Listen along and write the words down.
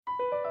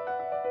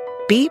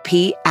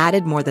BP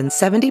added more than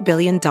 $70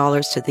 billion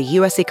to the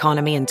U.S.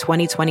 economy in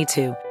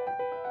 2022.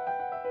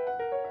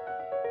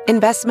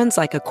 Investments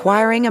like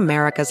acquiring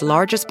America's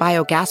largest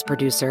biogas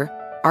producer,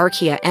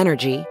 Archaea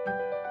Energy,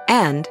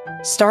 and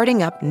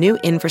starting up new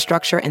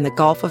infrastructure in the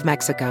Gulf of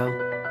Mexico.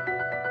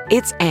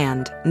 It's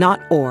and,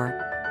 not or.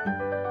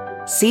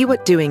 See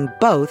what doing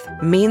both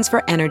means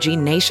for energy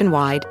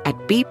nationwide at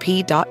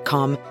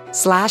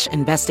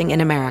bp.com/investing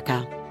in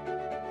America.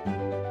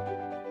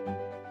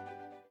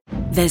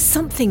 There's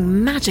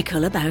something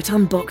magical about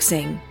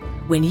unboxing.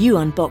 When you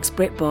unbox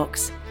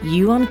BritBox,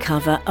 you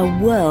uncover a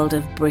world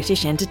of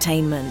British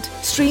entertainment.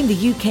 Stream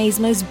the UK's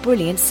most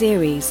brilliant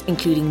series,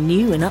 including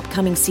new and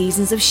upcoming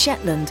seasons of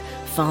Shetland,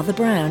 Father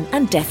Brown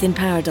and Death in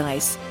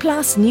Paradise.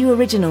 Plus new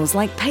originals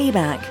like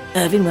Payback,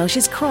 Irving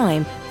Welsh's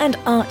Crime and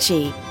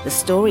Archie, the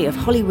story of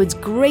Hollywood's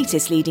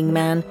greatest leading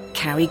man,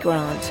 Cary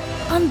Grant.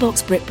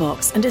 Unbox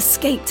BritBox and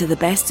escape to the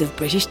best of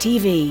British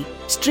TV.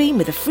 Stream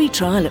with a free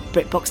trial at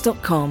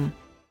BritBox.com.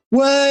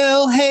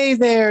 Well, hey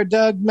there,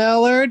 Doug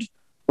Mellard.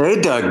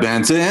 Hey, Doug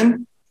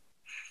Benson.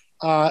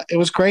 It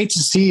was great to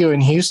see you in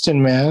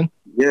Houston, man.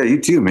 Yeah, you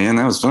too, man.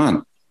 That was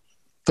fun.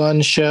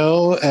 Fun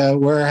show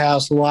at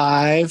Warehouse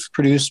Live,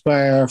 produced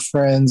by our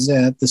friends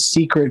at The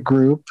Secret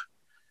Group.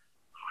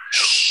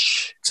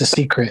 Shh, it's a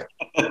secret.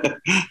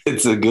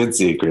 It's a good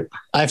secret.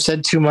 I've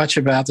said too much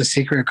about The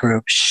Secret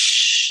Group.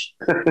 Shh.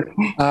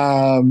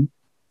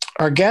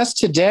 Our guest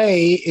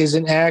today is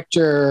an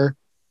actor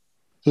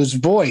whose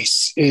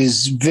voice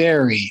is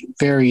very,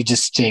 very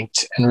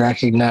distinct and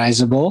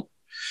recognizable.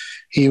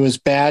 He was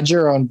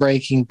Badger on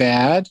Breaking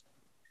Bad,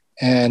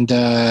 and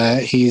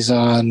he's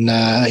on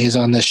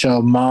the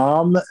show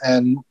Mom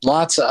and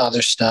lots of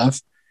other stuff.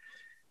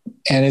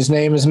 And his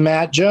name is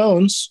Matt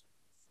Jones.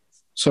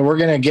 So we're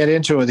going to get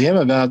into it with him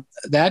about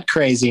that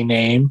crazy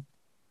name.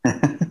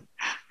 And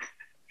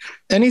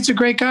he's a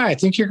great guy. I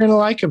think you're going to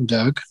like him,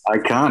 Doug.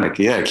 Iconic.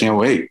 Yeah, I can't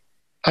wait.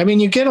 I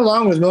mean, you get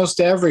along with most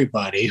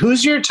everybody.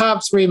 Who's your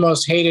top 3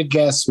 most hated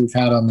guests we've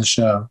had on the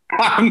show?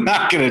 I'm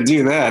not going to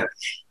do that.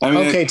 I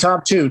mean, okay,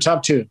 top two.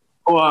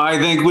 Well, I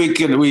think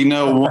we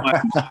know one.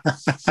 I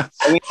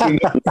think we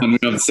know one. We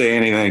don't say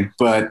anything,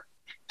 but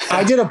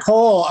I did a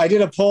poll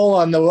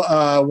on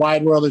the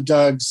Wide World of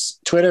Doug's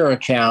Twitter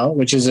account,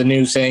 which is a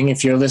new thing.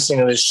 If you're listening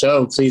to this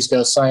show, please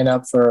go sign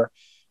up for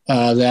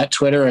that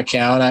Twitter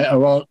account.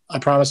 I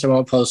promise I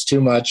won't post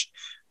too much,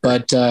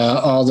 but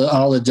all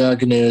the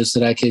Doug news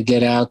that I could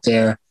get out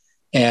there.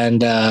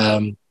 And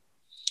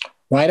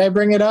why'd I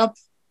bring it up?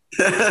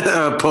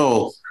 A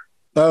poll.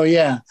 Oh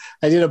yeah,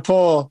 I did a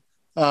poll.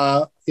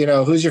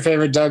 Who's your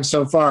favorite Doug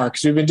so far?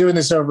 Because we've been doing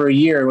this over a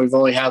year. We've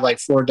only had like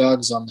 4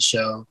 Dougs on the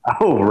show.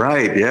 Oh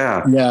right,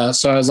 yeah. Yeah.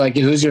 So I was like,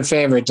 who's your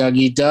favorite?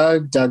 Dougie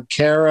Doug, Doug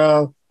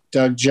Caro,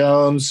 Doug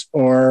Jones,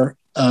 or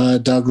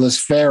Douglas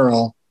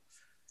Farrell?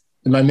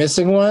 Am I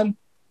missing one?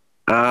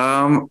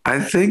 I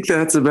think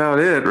that's about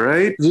it,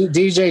 right?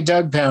 DJ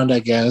Doug Pound, I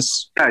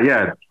guess.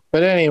 Yeah.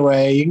 But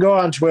anyway, you can go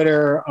on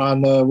Twitter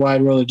on the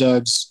Wide World of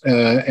Doug's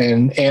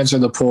and answer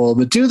the poll.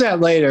 But do that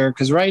later,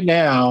 because right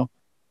now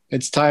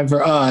it's time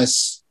for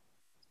us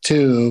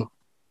to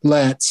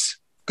let's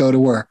go to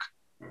work.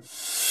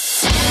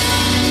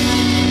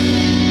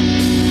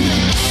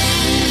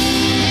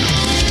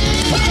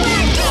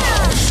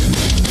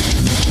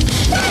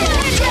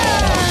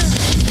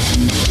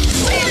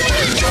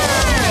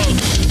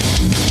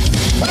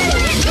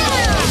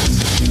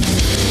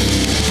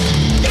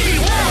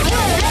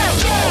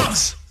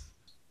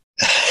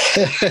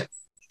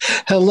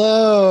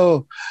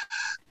 Hello.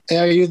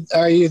 Are you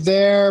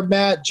there,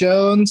 Matt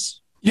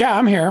Jones? Yeah,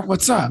 I'm here.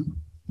 What's up?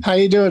 How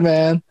you doing,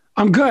 man?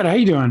 I'm good. How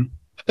you doing?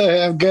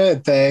 I'm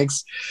good,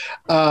 thanks.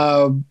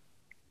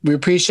 We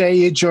appreciate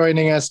you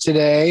joining us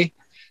today.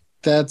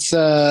 That's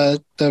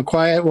the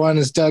quiet one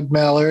is Doug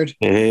Mellard.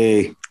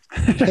 Hey.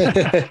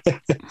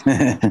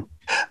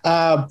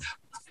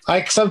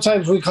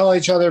 Sometimes we call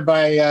each other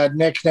by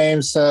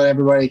nicknames so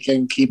everybody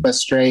can keep us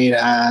straight.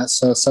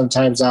 So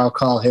sometimes I'll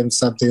call him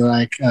something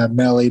like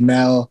Melly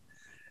Mel,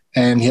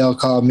 and he'll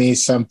call me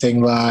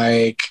something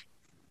like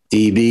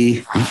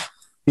DB.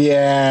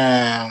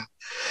 Yeah.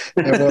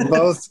 And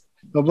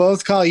we'll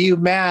both call you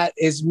Matt.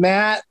 Is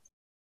Matt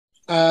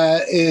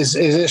is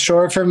it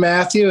short for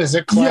Matthew? Is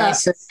it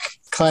classic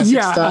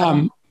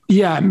style?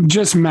 Yeah,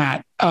 just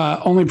Matt.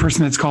 Only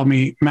person that's called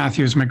me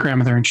Matthew is my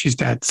grandmother, and she's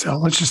dead. So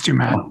let's just do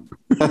Matt.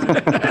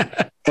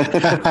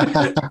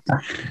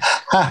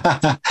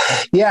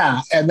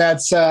 Yeah, and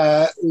that's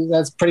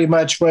pretty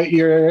much what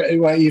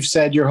you've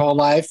said your whole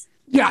life.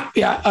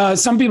 Yeah.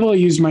 Some people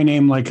use my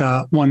name like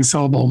one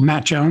syllable,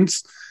 Matt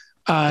Jones.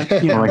 Like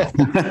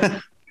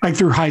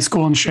through high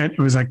school and shit, it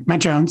was like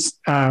Matt Jones,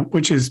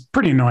 which is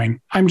pretty annoying.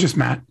 I'm just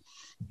Matt.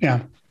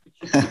 Yeah.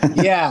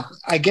 Yeah,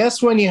 I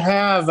guess when you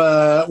have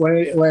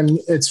when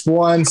it's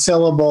one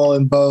syllable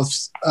in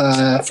both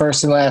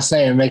first and last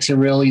name, it makes it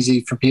real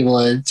easy for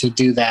people to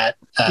do that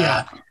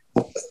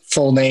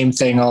full name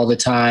thing all the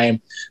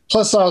time.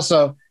 Plus,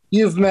 also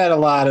you've met a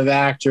lot of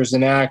actors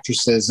and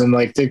actresses, and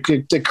like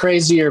the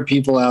crazier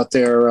people out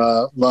there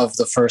love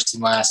the first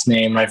and last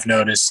name. I've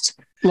noticed.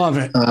 Love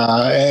it.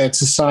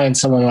 It's a sign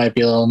someone might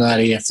be a little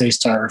nutty if they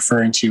start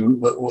referring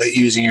to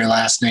using your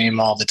last name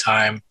all the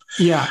time.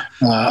 Yeah.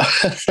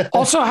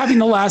 Also, having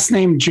the last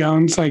name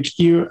Jones, like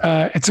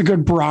it's a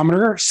good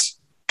barometer.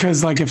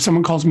 Because like if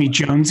someone calls me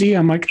Jonesy,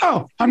 I'm like,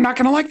 oh, I'm not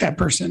going to like that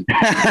person.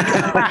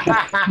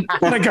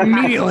 Like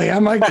immediately,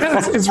 I'm like,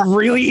 it's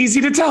really easy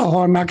to tell who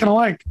I'm not going to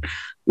like.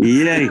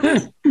 Yeah,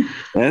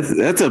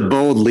 that's a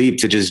bold leap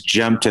to just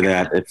jump to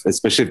that,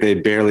 especially if they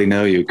barely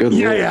know you. Good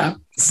Lord. Yeah.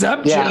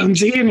 Sup,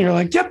 Jonesy, and you're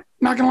like, yep,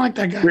 not going to like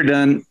that guy. We're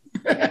done.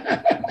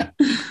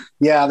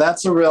 Yeah,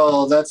 that's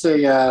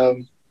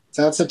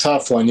a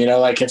tough one.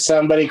 Like if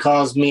somebody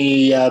calls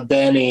me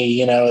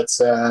Benny,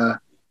 it's I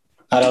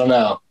don't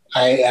know.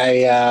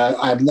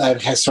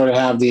 I sort of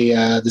have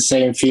the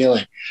same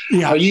feeling.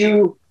 Yeah. Are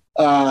you?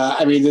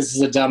 I mean, this is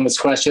the dumbest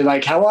question.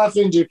 Like, how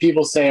often do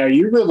people say, "Are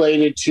you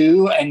related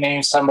to?" and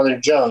name some other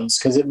Jones?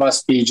 Because it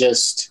must be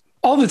just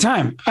all the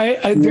time.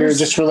 You're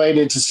just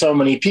related to so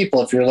many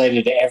people. If you're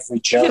related to every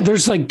Jones, yeah,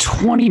 there's like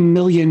 20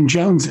 million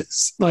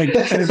Joneses. Like,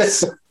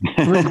 it's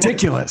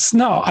ridiculous.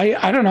 No,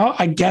 I don't know.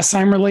 I guess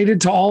I'm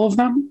related to all of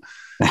them.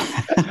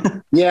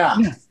 Yeah.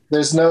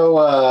 There's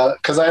no,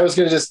 because I was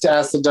going to just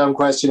ask the dumb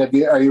question: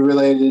 are you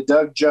related to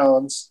Doug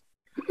Jones?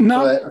 No,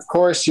 but of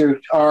course you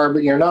are,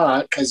 but you're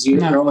not because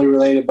you're only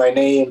related by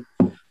name.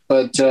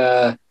 But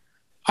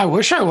I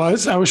wish I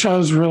was. I wish I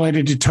was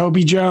related to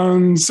Toby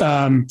Jones,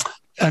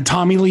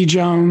 Tommy Lee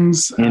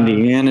Jones,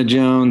 Indiana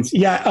Jones.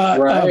 Yeah,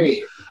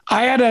 right.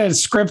 I had a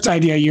script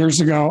idea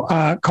years ago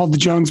called The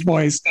Jones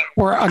Boys,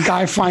 where a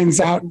guy finds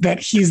out that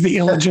he's the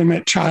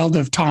illegitimate child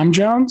of Tom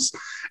Jones.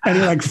 And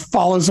he like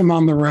follows him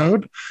on the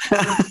road.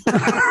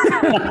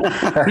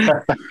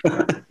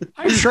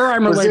 I'm sure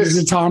I'm related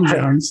to Tom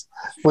Jones.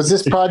 Was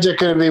this project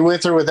going to be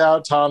with or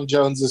without Tom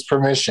Jones's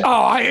permission?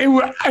 Oh,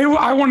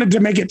 I wanted to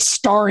make it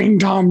starring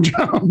Tom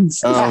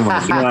Jones. Oh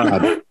my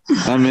God.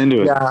 I'm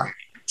into it. Yeah.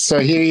 So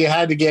you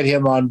had to get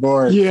him on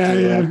board for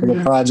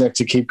the project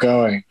to keep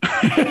going.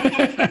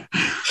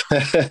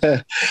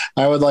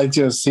 I would like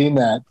to have seen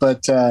that.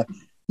 But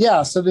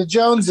yeah, so the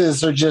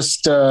Joneses are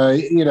just,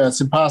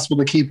 it's impossible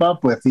to keep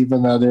up with,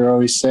 even though they're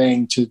always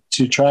saying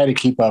to try to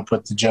keep up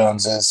with the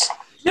Joneses.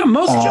 Yeah,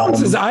 most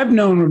Joneses I've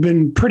known have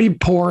been pretty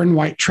poor and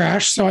white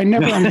trash, so I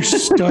never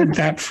understood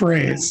that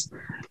phrase.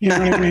 You know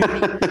what I mean?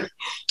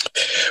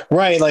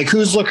 Right, like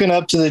who's looking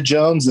up to the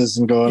Joneses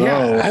and going,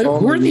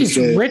 who are these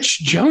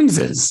rich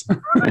Joneses?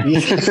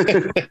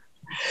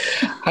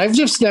 I've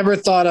just never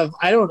thought of,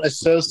 I don't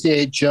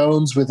associate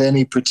Jones with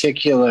any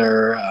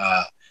particular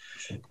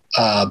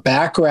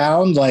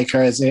background, like,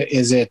 or is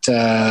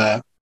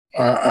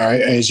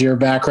your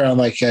background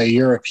like a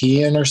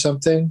European or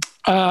something?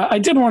 I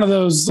did one of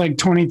those like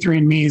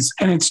 23andMe's,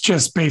 and it's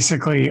just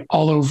basically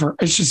all over.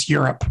 It's just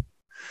Europe.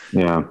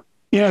 Yeah.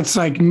 Yeah, it's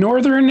like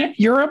Northern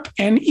Europe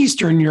and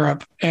Eastern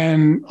Europe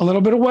and a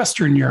little bit of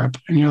Western Europe.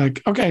 And you're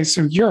like, okay,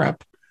 so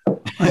Europe.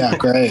 Yeah,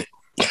 great.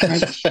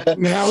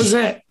 That was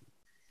it.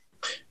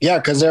 Yeah,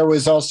 because there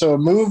was also a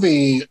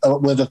movie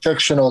with a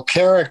fictional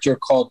character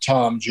called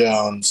Tom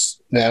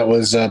Jones that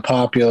was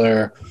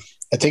popular.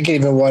 I think it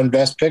even won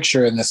Best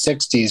Picture in the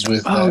 60s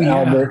with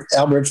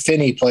Albert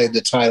Finney played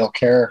the title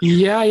character.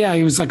 Yeah.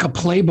 He was like a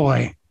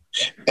playboy.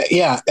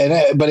 Yeah,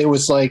 but it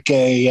was like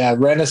a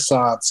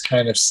Renaissance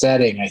kind of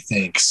setting, I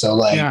think. So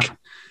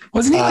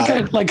wasn't he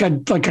like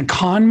a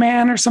con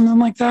man or something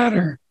like that,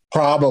 or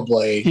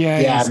probably?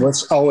 Yeah.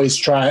 Let's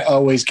always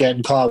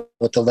getting caught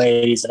with the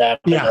ladies and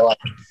having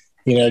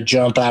to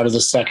jump out of the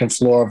second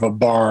floor of a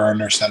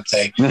barn or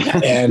something.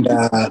 And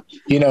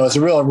it's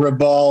a real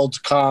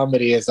ribald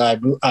comedy. As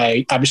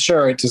I'm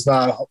sure it does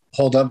not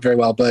hold up very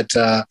well, but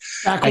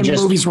back when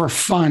movies were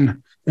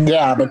fun.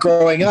 Yeah, but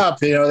growing up,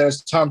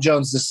 there's Tom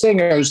Jones, the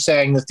singer, who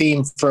sang the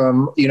theme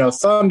from,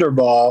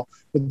 Thunderball.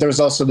 But there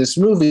was also this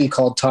movie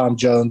called Tom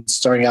Jones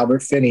starring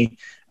Albert Finney.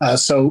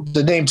 So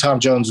the name Tom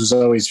Jones was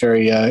always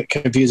very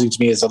confusing to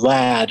me as a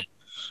lad.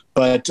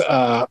 But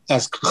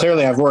as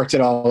clearly I've worked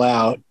it all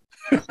out.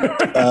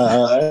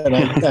 And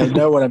I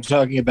know what I'm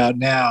talking about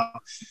now.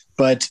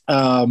 But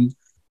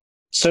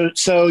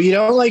so you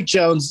don't like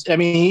Jones. I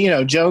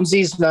mean,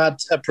 Jonesy's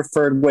not a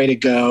preferred way to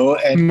go,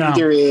 and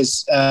neither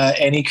is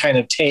any kind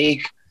of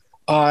take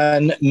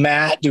on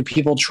Matt. Do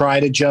people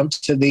try to jump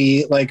to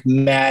the like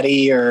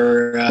Matty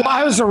or? Well,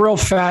 I was a real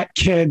fat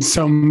kid,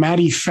 so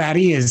Matty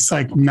Fatty is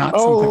like not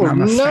something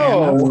I'm a fan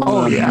of.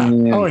 Oh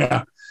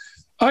yeah.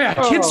 Oh yeah,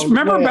 kids!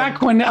 Remember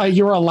back when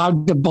you were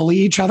allowed to bully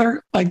each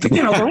other? Like,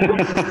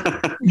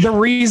 the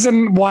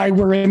reason why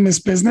we're in this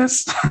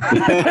business.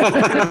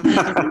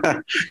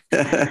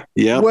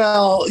 Yeah.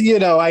 Well,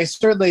 I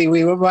certainly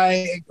we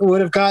would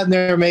have gotten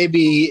there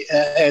maybe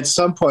at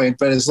some point,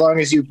 but as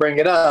long as you bring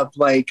it up,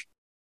 like,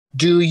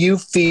 do you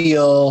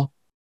feel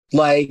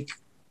like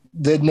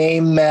the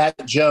name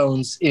Matt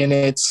Jones, in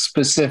its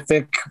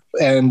specific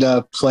and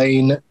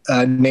plain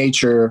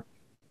nature,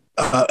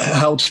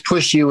 helps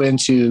push you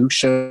into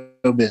shows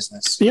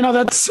business.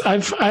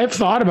 I've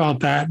thought about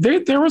that.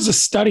 There was a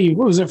study.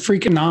 What was it?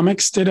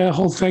 Freakonomics did a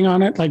whole thing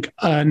on it, like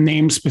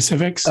name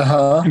specifics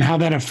and how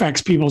that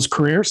affects people's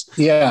careers.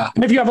 Yeah.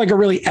 And if you have like a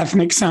really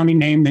ethnic sounding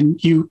name, then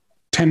you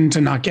tend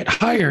to not get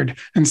hired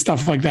and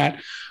stuff like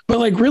that. But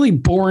like really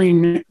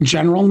boring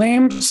general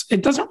names,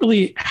 it doesn't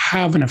really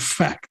have an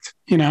effect,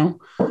 I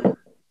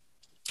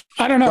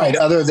don't know. Right.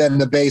 Other than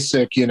the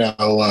basic,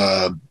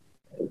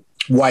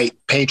 white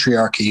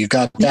patriarchy, you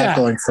got that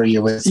going for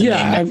you with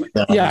I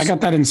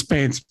got that in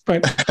spades.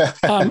 But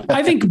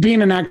I think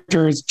being an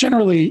actor is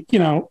generally,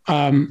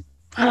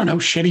 I don't know,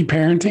 shitty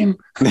parenting.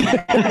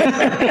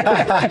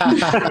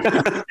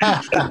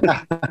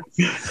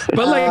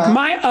 But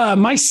like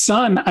my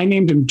son, I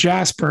named him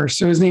Jasper,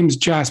 so his name's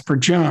Jasper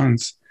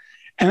Jones,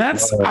 and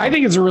I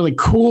think it's a really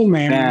cool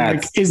name.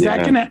 Like, is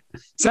that gonna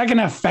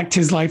affect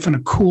his life in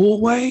a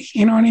cool way?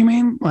 You know what I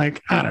mean?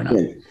 Like, I don't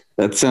know.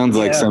 That sounds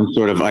like some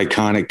sort of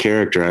iconic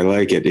character. I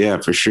like it. Yeah,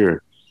 for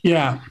sure.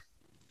 Yeah.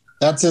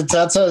 That's an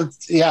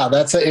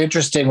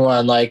interesting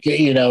one. Like,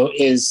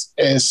 is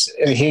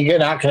he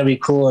not going to be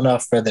cool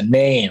enough for the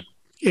name?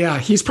 Yeah,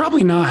 he's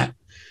probably not.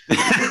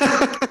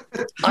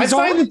 I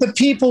find that the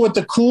people with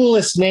the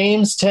coolest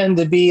names tend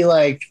to be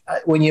like,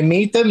 when you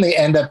meet them, they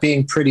end up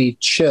being pretty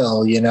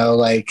chill,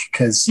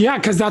 because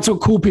that's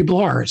what cool people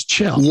are, is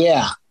chill.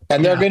 Yeah.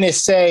 And they're going to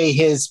say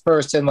his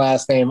first and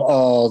last name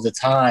all the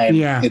time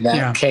in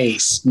that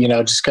case,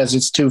 just because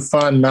it's too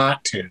fun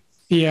not to.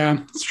 Yeah,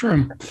 it's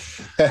true.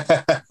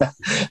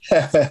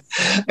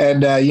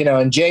 And,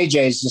 and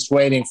JJ's just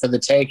waiting for the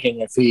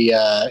taking if he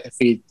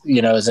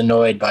is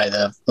annoyed by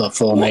the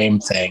full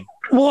name thing.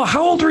 Well,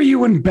 how old were you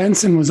when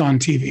Benson was on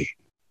TV?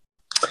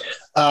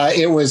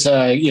 It was,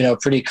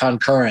 pretty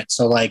concurrent.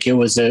 So like it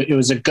was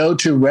a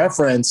go-to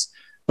reference,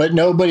 but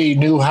nobody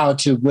knew how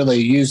to really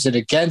use it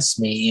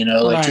against me,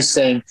 just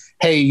saying,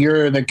 hey,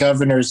 you're the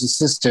governor's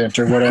assistant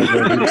or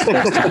whatever.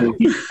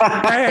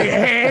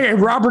 hey,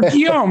 Robert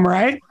Guillaume,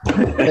 right?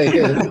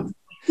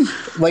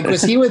 Like,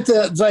 was he with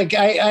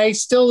I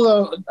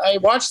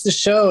watched the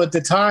show at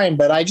the time,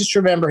 but I just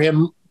remember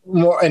him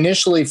more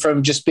initially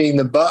from just being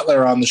the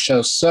butler on the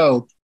show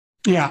Soap.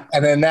 Yeah.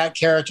 And then that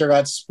character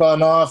got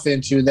spun off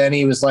into, then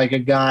he was like a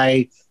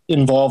guy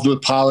involved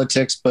with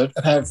politics, but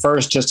at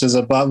first just as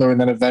a butler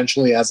and then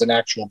eventually as an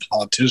actual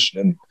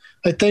politician,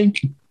 I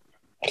think.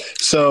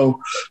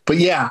 So, but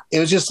yeah, it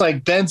was just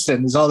like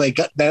Benson is all they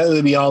got. That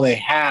would be all they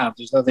have.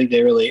 There's nothing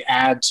they really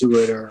add to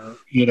it, or,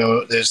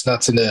 there's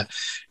nothing to,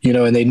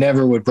 and they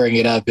never would bring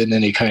it up in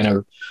any kind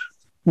of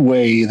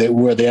way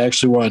where they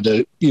actually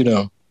wanted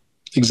to,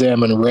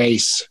 examine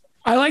race.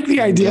 I like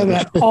the idea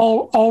that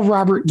all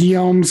Robert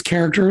Guillaume's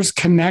characters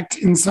connect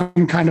in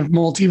some kind of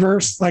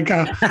multiverse, like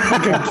a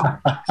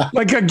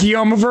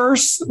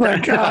Guillaume-verse,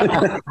 like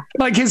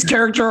his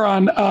character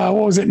on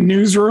what was it,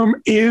 Newsroom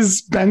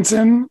is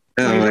Benson.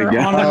 Oh my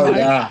God!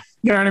 Yeah.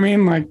 You know what I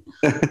mean? Like,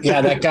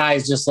 yeah, that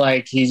guy's just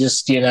like, he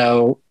just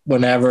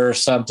whenever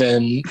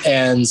something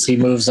ends, he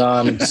moves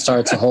on and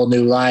starts a whole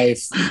new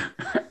life.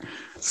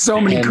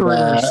 So many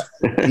careers.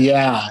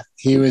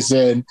 He was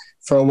in.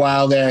 For a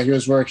while there, he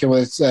was working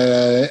with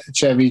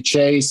Chevy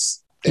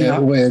Chase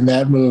in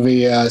that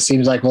movie.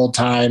 Seems Like Old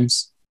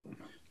Times.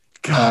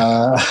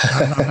 Yeah,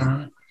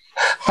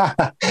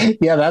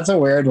 that's a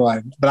weird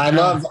one. But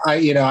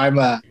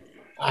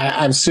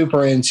I'm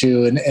super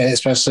into, and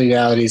especially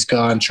now that he's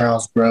gone,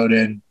 Charles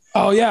Grodin.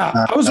 Oh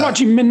yeah, I was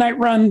watching Midnight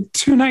Run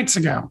 2 nights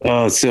ago.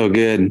 Oh, it's so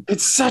good.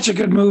 It's such a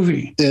good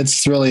movie.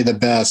 It's really the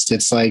best.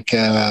 It's like.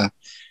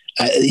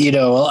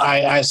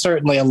 I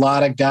certainly, a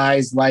lot of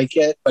guys like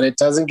it, but it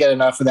doesn't get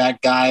enough of that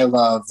guy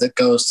love that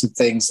goes to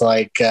things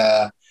like,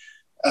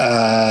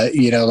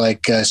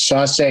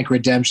 Shawshank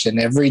Redemption.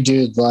 Every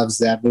dude loves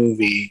that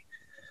movie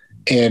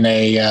in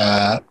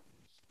a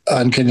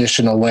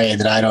unconditional way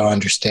that I don't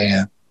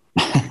understand.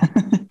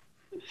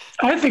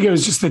 I think it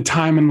was just the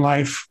time in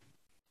life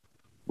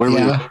where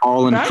we were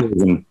all in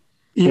prison.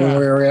 Yeah,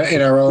 we were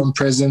in our own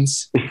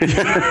prisons.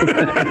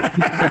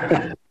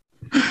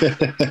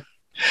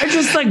 I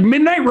just like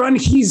Midnight Run.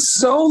 He's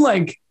so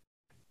like,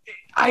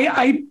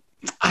 I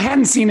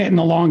hadn't seen it in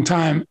a long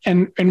time,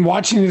 and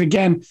watching it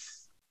again,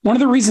 one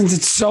of the reasons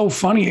it's so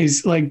funny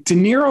is like De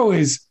Niro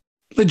is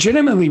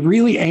legitimately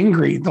really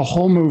angry the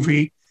whole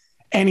movie,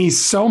 and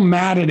he's so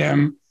mad at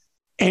him,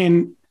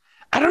 and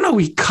I don't know,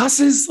 he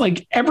cusses,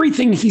 like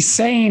everything he's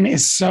saying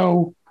is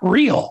so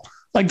real.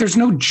 Like there's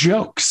no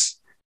jokes.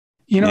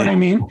 You know what I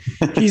mean?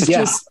 He's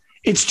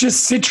it's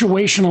just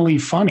situationally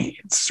funny.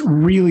 It's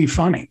really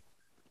funny.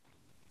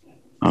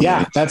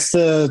 Yeah, that's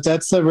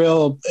the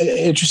real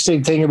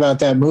interesting thing about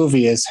that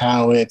movie is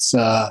how it's,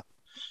 the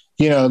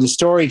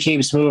story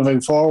keeps moving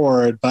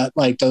forward, but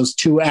like those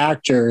two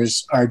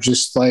actors are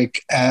just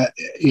like, at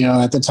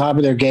the top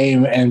of their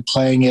game and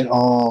playing it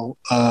all,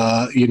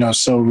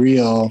 so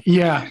real.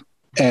 Yeah.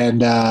 And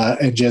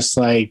just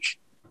like,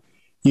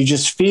 you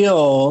just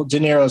feel De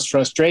Niro's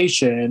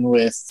frustration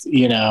with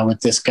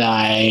this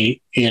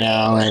guy,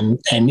 and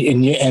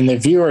the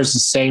viewer is the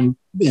same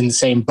in the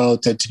same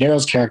boat that De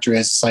Niro's character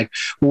is. It's like,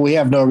 well, we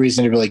have no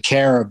reason to really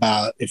care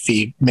about if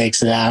he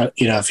makes it out,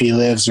 if he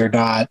lives or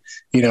not.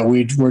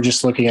 We're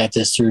just looking at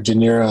this through De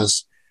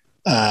Niro's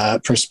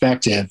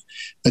perspective.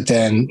 But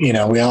then,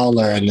 we all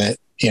learn that,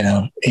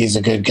 he's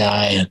a good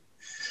guy, and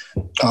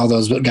all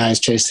those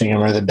guys chasing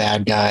him are the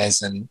bad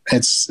guys. And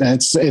it's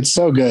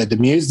so good. The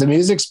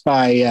music's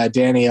by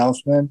Danny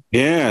Elfman.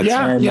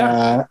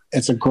 Yeah.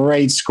 It's a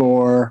great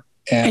score.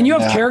 And you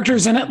have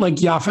characters in it like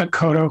Yaphet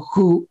Kotto,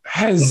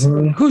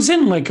 who's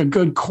in like a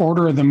good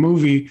quarter of the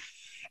movie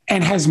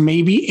and has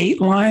maybe 8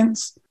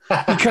 lines,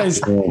 because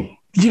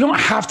you don't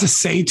have to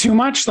say too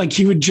much. Like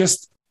he would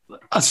just,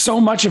 so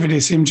much of it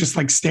is him just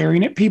like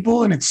staring at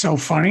people, and it's so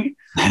funny.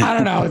 I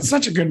don't know. It's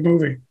such a good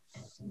movie.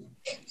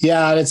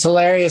 Yeah, and it's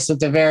hilarious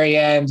at the very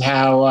end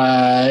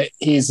how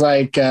he's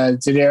like, De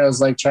Niro's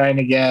like trying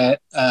to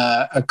get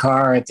a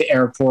car at the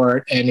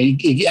airport, and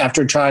he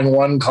after trying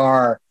one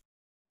car,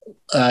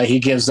 he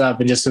gives up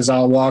and just says,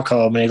 "I'll walk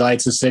home," and he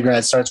lights a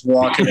cigarette, starts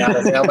walking out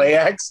of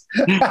LAX.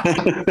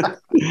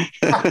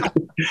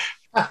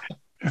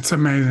 It's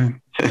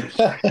amazing.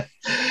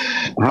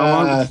 How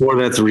long before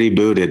that's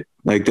rebooted?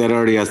 Like that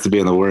already has to be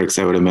in the works,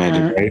 I would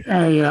imagine, right?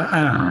 Yeah,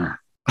 I don't know.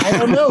 I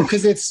don't know,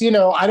 because it's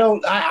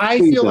I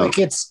feel like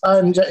it's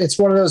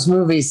one of those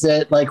movies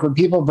that like when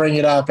people bring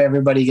it up,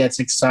 everybody gets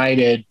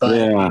excited, but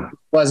it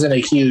wasn't a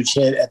huge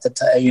hit at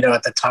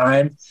the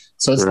time,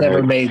 so it's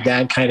never made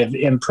that kind of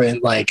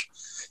imprint. Like,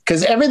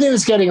 because everything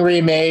that's getting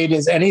remade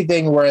is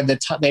anything where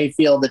they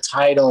feel the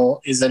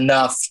title is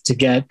enough to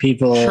get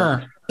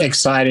people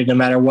excited, no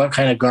matter what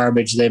kind of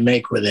garbage they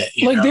make with it.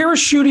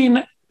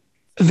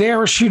 They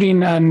were shooting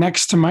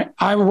next to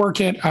I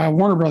work at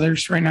Warner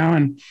Brothers right now,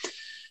 and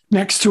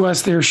next to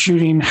us, they're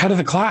shooting Head of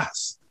the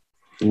Class.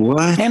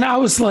 What? And I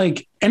was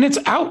like, and it's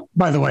out,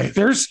 by the way.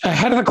 There's a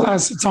Head of the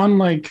Class. It's on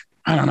like,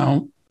 I don't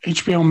know,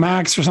 HBO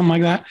Max or something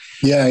like that.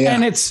 Yeah.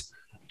 And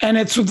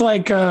it's with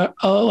like a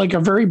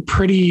very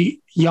pretty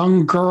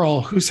young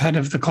girl who's head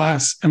of the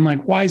class and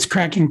like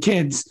wisecracking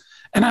kids.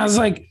 And I was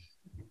like,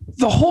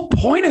 the whole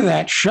point of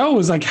that show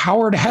was like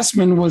Howard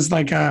Hessman was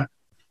like a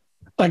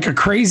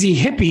crazy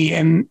hippie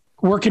and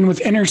working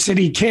with inner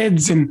city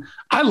kids. And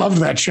I loved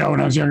that show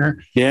when I was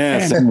younger.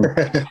 Yeah.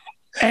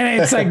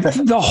 And it's like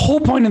the whole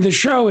point of the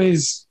show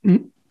is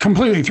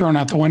completely thrown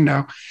out the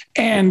window.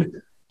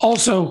 And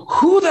also,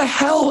 who the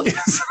hell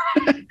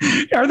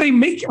are they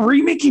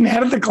remaking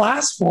Head of the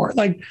Class for?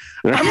 Like,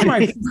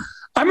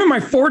 I'm in my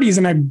 40s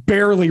and I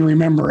barely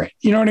remember it.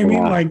 You know what I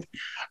mean? Like,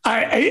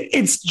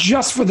 it's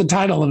just for the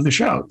title of the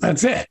show.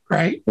 That's it,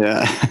 right?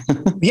 Yeah.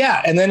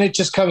 Yeah, and then it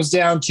just comes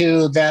down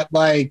to that,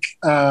 like,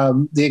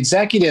 the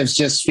executives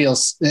just feel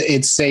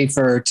it's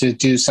safer to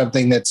do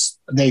something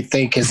they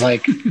think is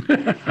like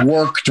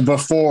worked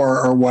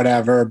before or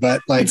whatever.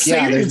 But like,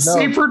 it's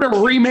safer to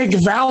remake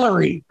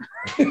Valerie.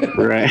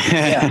 Right.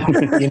 Yeah.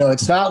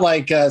 It's not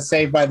like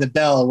Saved by the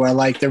Bell, where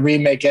like the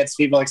remake gets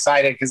people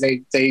excited because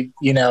they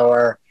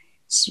are,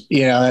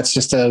 that's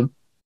just a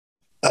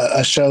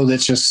show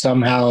that's just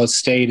somehow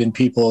stayed in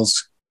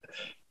people's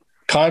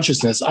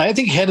consciousness. I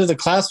think Head of the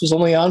Class was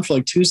only on for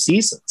like 2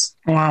 seasons.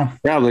 Wow.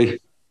 Probably.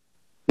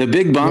 The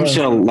big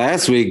bombshell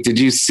last week, did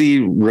you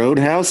see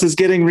Roadhouse is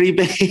getting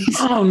rebased?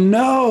 Oh,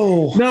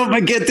 no. No,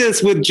 but get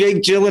this, with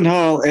Jake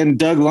Gyllenhaal and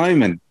Doug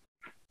Liman.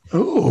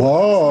 Ooh.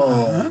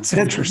 Whoa. That's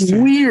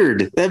interesting.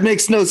 Weird. That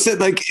makes no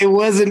sense. Like, it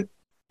wasn't,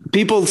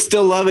 people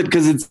still love it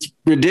because it's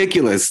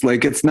ridiculous.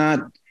 Like, it's not.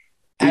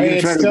 I mean,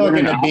 it's still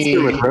going to be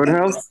with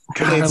Roadhouse.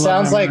 It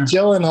sounds like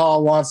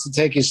Gyllenhaal wants to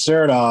take his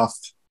shirt off.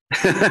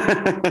 He's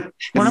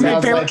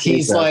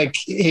like,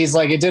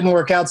 it didn't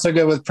work out so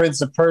good with Prince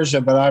of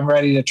Persia, but I'm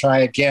ready to try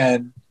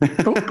again. There's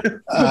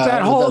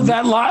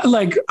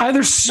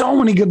so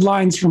many good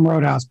lines from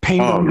Roadhouse. Pain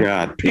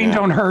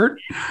don't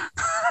hurt.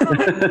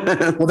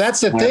 Well,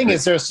 that's the thing,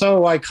 is they're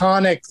so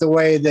iconic, the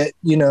way that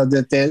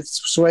that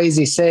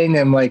Swayze saying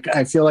them. Like,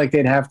 I feel like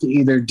they'd have to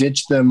either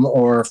ditch them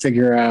or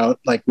figure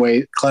out like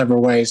clever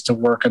ways to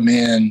work them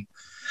in.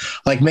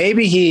 Like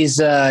maybe he's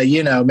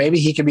maybe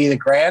he could be the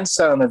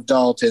grandson of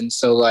Dalton,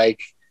 so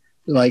like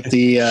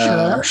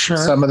the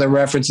some of the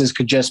references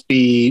could just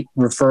be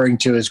referring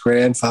to his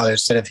grandfather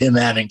instead of him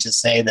having to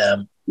say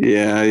them.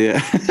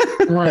 Yeah.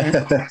 Right.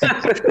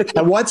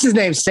 And what's his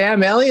name?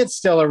 Sam Elliott's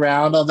still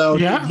around, although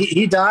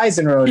he dies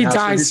in Roadhouse. He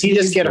dies. Does he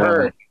just get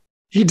hurt?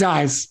 He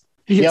dies.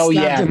 He gets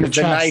stabbed in the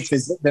chest.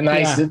 The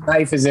chest.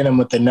 knife is in him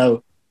with the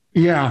note.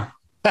 Yeah.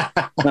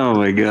 Oh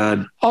my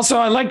God. Also,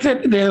 I like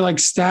that they like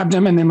stabbed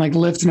him and then like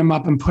lifted him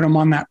up and put him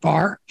on that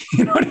bar.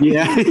 You know what I mean?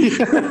 Yeah.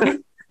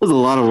 It was a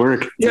lot of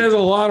work. Yeah, it was a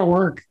lot of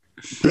work.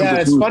 Yeah,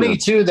 it's funny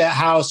too that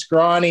how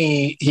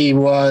scrawny he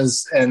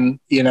was, and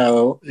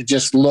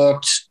just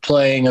looked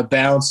playing a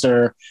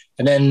bouncer,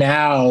 and then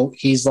now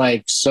he's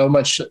like so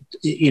much.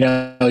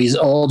 He's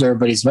older,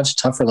 but he's much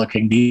tougher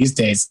looking these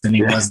days than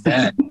he was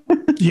then.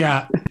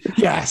 Yeah.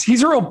 Yes,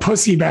 he's a real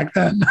pussy back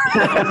then.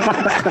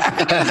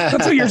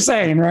 That's what you're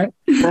saying, right?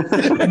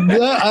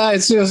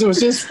 It was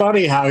just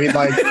funny how he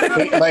like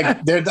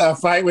a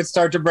fight would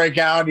start to break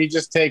out, and he'd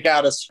just take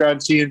out a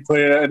scrunchie and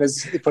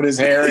put his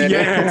hair in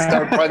it and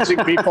start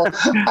punching people.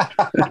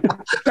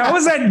 That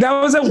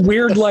was a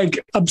weird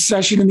like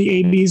obsession in the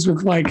 80s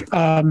with like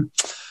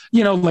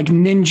like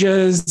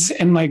ninjas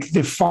and like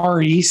the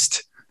Far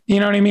East. You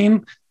know what I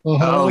mean?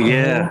 Oh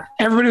yeah.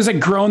 Everybody was like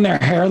growing their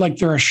hair like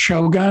they're a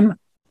shogun.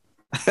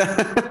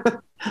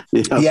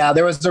 Yeah,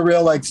 there was a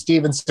real like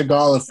Steven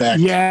Seagal effect.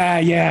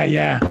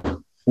 Yeah.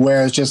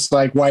 Where it's just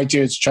like white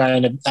dudes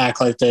trying to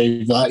act like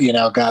they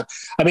got.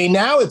 I mean,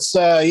 now it's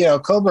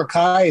Cobra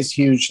Kai is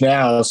huge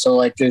now, so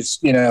like there's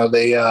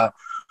the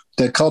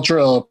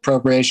cultural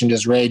appropriation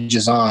just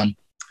rages on.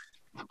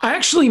 I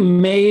actually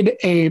made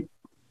a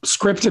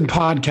scripted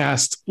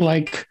podcast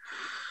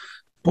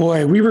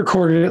we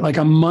recorded it like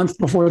a month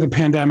before the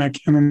pandemic,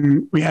 and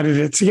then we edited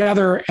it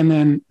together, and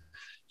then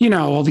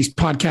all these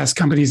podcast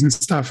companies and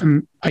stuff,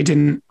 and I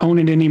didn't own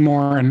it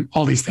anymore and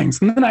all these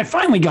things. And then I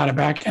finally got it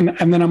back. And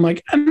then I'm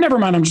like, never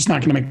mind, I'm just not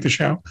going to make the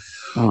show.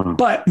 Oh.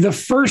 But the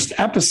first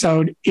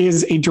episode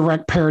is a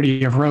direct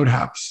parody of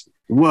Roadhouse.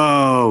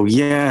 Whoa,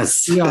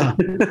 yes. Yeah.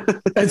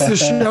 The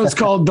show's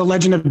called The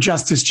Legend of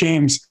Justice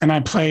James. And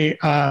I play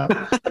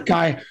a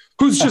guy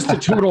who's just a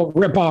total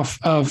ripoff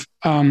of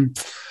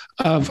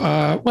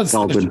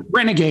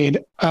Renegade,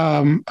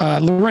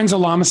 Lorenzo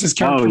Lamas'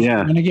 character. Oh,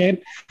 yeah.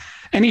 Renegade.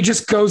 And he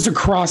just goes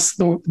across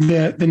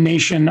the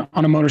nation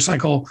on a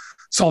motorcycle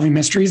solving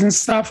mysteries and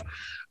stuff.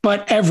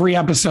 But every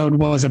episode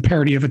was a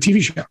parody of a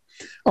TV show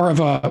or of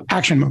a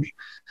action movie.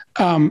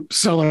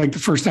 So like the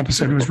first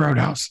episode was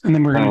Roadhouse, and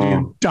then we're going to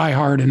do Die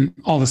Hard and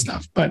all the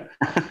stuff. But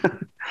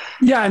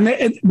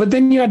yeah. But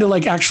then you had to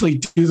like actually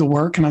do the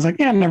work. And I was like,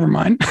 yeah, never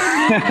mind.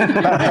 I'm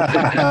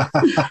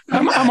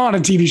on a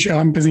TV show.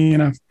 I'm busy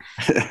enough.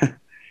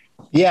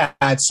 Yeah.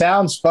 It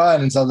sounds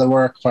fun until the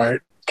work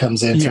part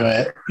comes into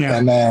it. Yeah.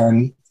 And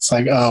then it's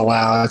like, oh,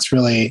 wow, it's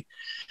really,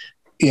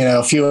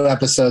 a few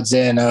episodes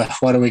in,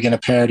 what are we going to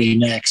parody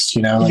next?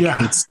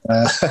 It's,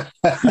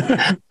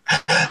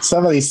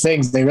 some of these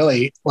things, they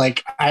really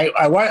like,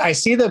 I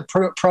see the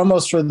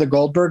promos for the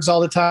Goldbergs all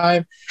the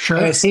time. Sure.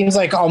 And it seems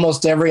like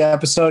almost every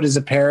episode is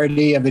a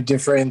parody of a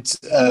different,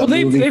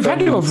 they've had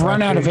to have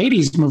run out of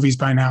 80s movies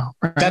by now.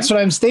 Right? That's what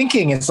I'm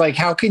thinking. It's like,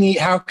 how can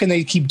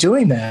they keep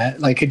doing that?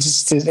 Like I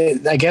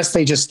guess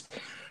they just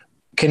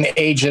can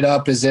age it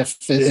up as if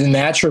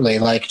naturally,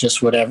 like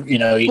just whatever,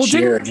 each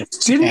year.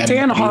 Didn't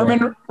Dan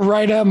Harmon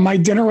write a My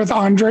Dinner with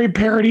Andre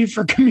parody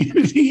for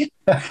Community?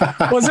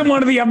 Wasn't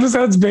one of the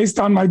episodes based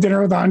on My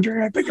Dinner with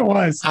Andre? I think it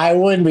was. I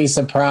wouldn't be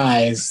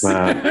surprised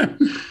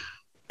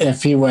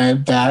if he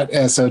went that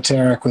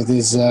esoteric with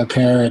his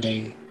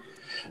parody.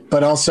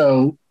 But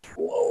also,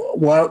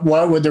 what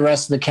would the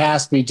rest of the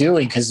cast be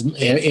doing? Because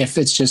if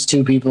it's just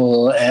two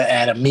people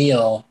at a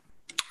meal.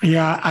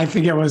 Yeah, I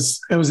think it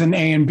was an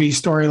A and B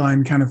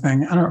storyline kind of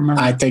thing. I don't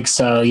remember. I think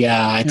so.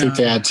 Yeah, I think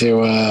they had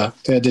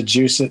to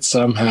juice it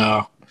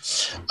somehow.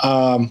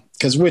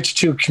 Because which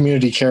two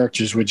Community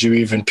characters would you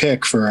even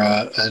pick for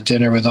a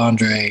Dinner with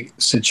Andre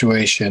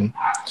situation?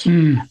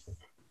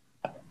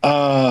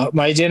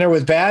 My Dinner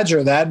with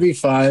Badger, that'd be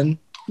fun.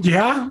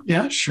 Yeah,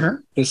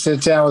 sure. To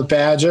sit down with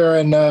Badger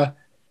and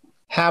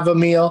have a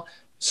meal.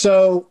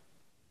 So,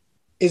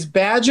 is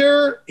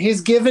Badger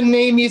his given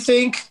name? You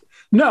think?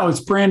 No, it's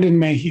Brandon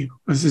Mayhew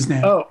was his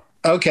name. Oh,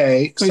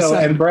 okay. So,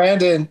 and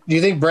Brandon, do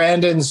you think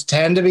Brandons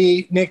tend to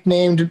be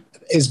nicknamed?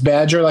 Is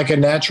Badger like a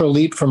natural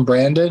leap from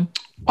Brandon?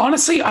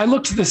 Honestly, I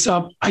looked this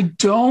up. I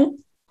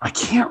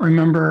can't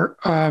remember.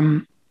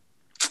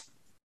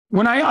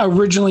 When I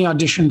originally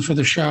auditioned for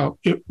the show,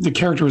 the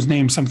character was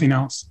named something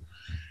else.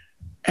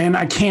 And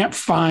I can't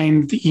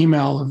find the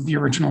email of the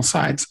original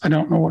sides. I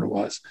don't know what it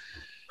was.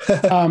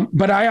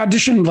 But I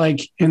auditioned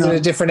like... Is it a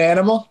different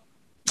animal?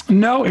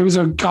 No, it was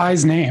a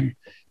guy's name.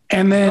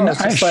 And then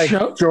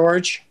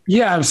George.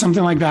 Yeah, it was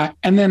something like that.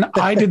 And then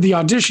I did the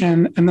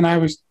audition, and then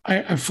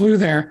I flew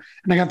there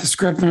and I got the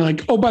script, and they're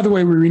like, oh, by the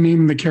way, we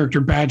renamed the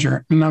character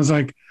Badger. And I was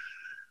like,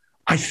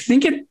 I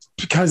think it's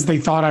because they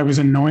thought I was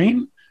annoying.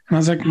 And I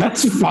was like,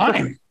 that's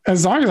fine.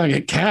 As long as I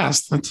get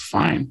cast, that's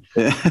fine.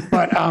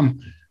 But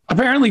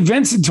apparently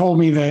Vince had told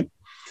me that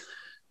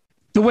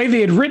the way they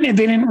had written it,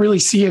 they didn't really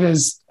see it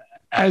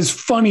as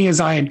funny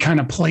as I had kind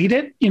of played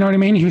it. You know what I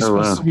mean? He was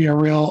supposed to be a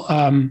real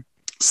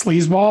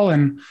sleazeball,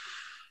 and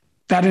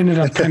that ended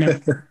up kind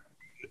of,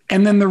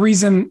 and then the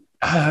reason,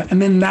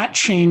 and then that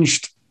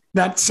changed,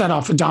 that set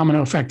off a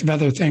domino effect of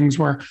other things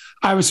where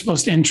I was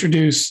supposed to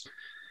introduce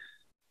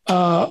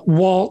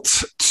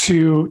Walt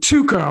to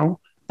Tuco,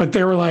 but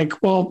they were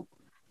like, well,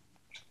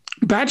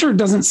 Badger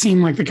doesn't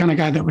seem like the kind of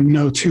guy that would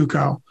know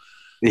Tuco.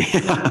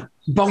 Yeah.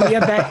 But we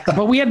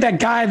had that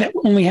guy that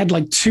only had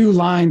like 2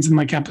 lines in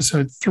like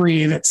episode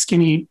 3, that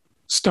skinny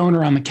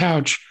stoner on the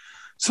couch.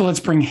 So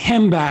let's bring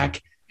him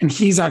back. And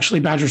he's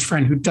actually Badger's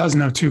friend who does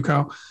know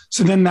Tuco.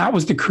 So then that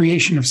was the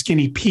creation of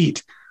Skinny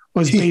Pete,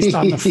 was based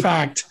on the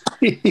fact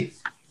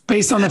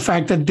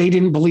that they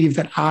didn't believe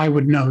that I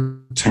would know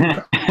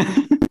Tuco.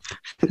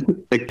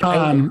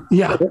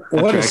 Yeah.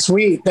 What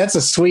that's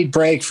a sweet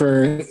break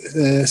for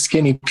the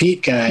Skinny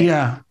Pete guy.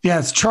 Yeah. Yeah.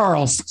 It's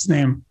Charles, his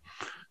name.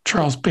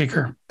 Charles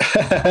Baker.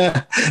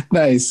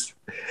 Nice.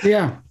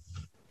 Yeah.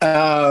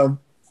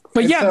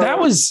 But yeah, that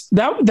was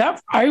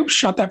that I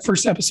shot that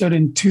first episode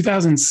in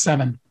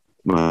 2007.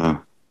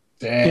 Wow.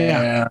 Damn.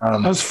 Yeah.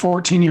 That was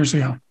 14 years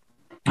ago.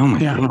 Oh my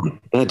God.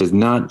 That does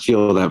not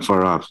feel that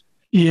far off.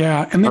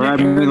 Yeah. And then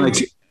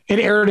it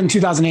aired in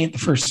 2008, the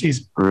first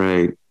season.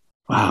 Right.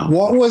 Wow.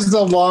 What was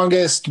the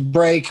longest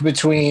break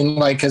between,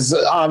 like, because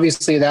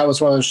obviously that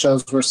was one of those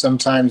shows where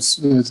sometimes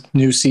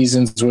new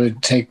seasons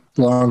would take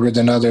longer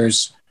than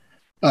others.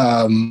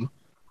 What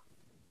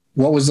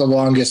was the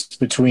longest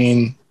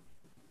between,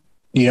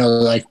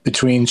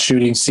 between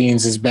shooting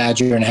scenes as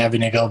Badger and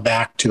having to go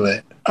back to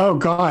it? Oh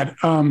God.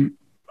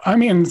 I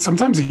mean,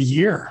 sometimes a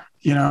year,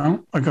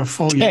 like a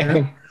full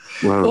year.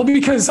 Wow. Well,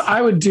 because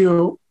I would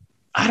do,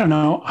 I don't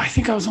know, I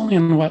think I was only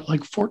in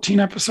 14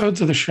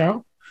 episodes of the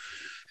show,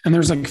 and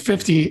there's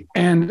 50,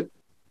 and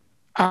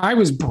I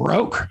was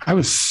broke. I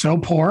was so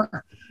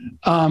poor.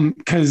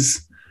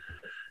 Cause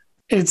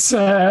it's,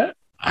 I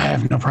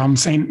have no problem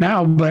saying it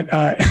now, but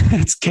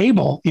it's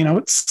cable,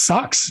 it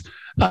sucks.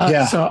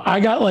 So I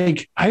got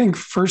I think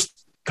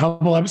first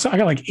couple episodes, I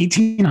got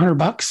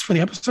 $1,800 for the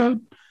episode,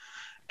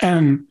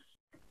 and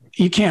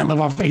you can't live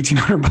off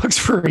 $1,800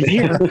 for a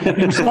year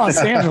in Los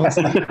Angeles.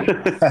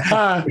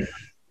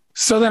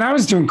 So then I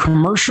was doing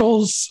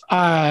commercials.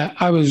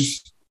 I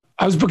was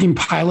booking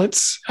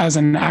pilots as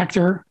an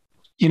actor.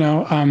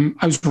 I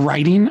was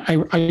writing.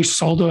 I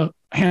sold a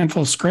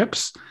handful of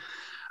scripts.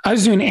 I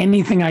was doing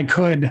anything I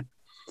could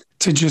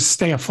to just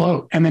stay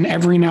afloat. And then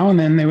every now and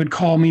then they would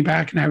call me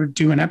back and I would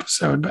do an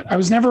episode. But I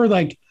was never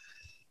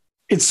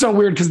it's so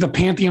weird because the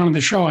pantheon of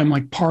the show,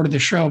 I'm part of the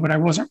show, but I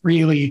wasn't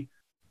really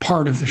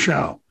part of the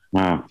show.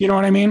 Wow. You know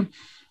what I mean?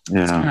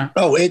 Yeah.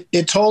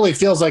 It totally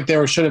feels like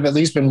there should have at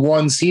least been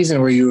one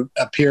season where you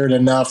appeared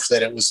enough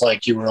that it was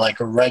you were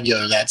a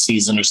regular that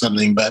season or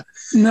something. But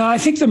no, I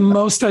think the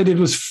most I did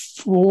was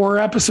 4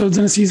 episodes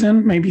in a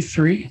season, maybe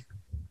 3.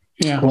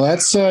 Yeah. Well,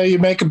 that's you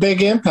make a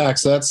big impact.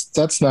 So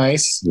that's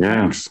nice.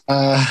 Yeah.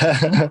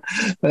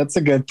 That's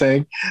a good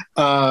thing.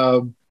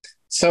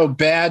 So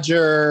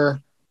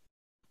Badger,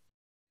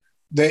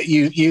 that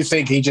you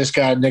think he just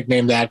got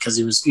nicknamed that because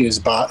he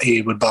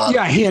would bother.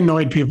 Yeah, he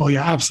annoyed people.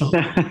 Yeah,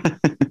 absolutely.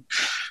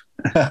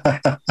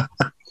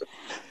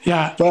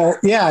 Yeah. Well,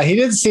 yeah,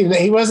 he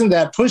wasn't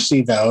that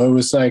pushy though. It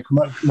was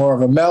more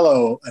of a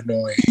mellow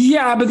annoying.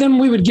 Yeah, but then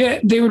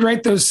they would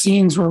write those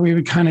scenes where we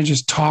would kind of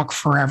just talk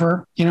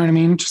forever. You know what I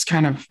mean? Just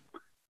kind of,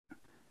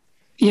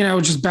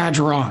 just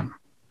badger on.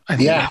 I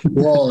think. Yeah.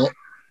 Well,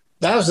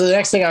 that was the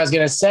next thing I was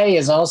going to say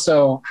is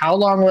also, how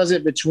long was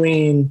it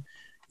between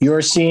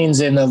your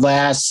scenes in the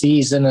last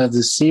season of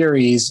the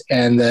series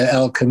and the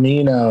El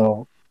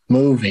Camino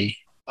movie?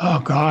 Oh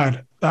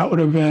God, that would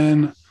have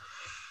been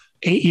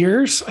 8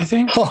 years, I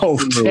think. Oh,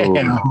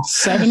 damn.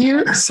 7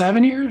 years?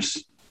 7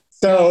 years?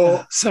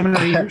 So 7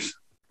 or 8 years.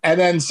 And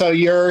then, so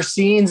your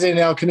scenes in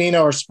El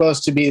Camino are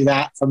supposed to be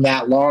from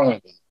that long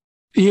ago.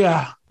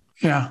 Yeah.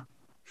 Yeah.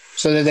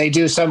 So did they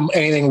do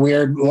anything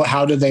weird?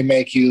 How did they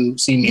make you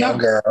seem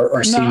younger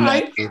or seem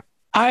like you?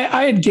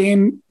 I had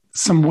gained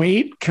some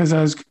weight because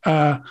I was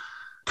going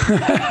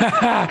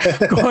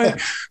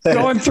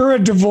through a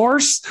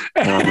divorce.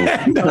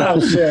 And,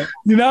 shit.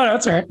 No,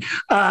 that's all right.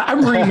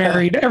 I'm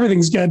remarried.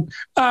 Everything's good.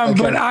 Okay.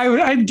 But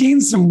I'd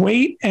gained some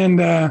weight,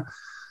 and I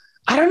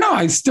don't know.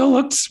 I still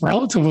looked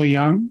relatively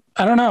young.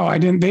 I don't know.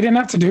 They didn't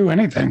have to do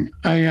anything.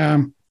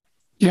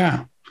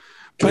 Yeah.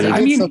 But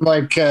they did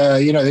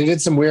they did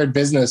some weird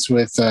business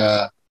with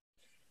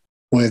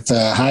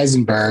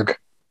Heisenberg.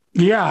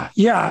 Yeah.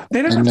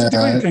 They didn't have to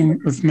do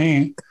anything with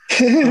me.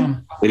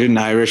 They didn't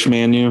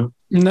Irishman you?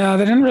 No,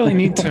 they didn't really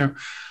need to.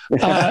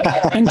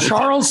 And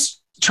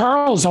Charles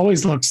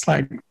always looks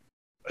like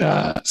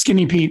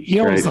Skinny Pete.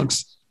 He always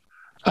looks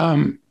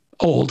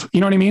old. You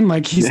know what I mean?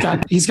 He's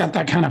got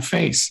that kind of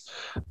face,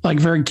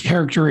 very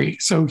character-y.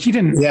 So he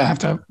didn't have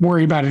to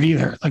worry about it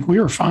either. We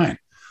were fine.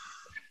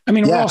 I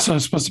mean, we're also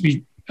supposed to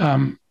be,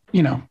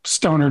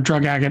 stoner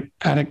drug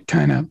addict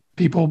kind of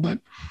people, but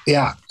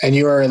yeah. And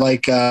you were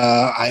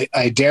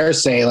I dare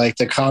say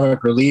the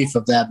comic relief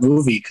of that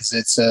movie. Cause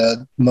it's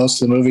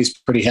most of the movie's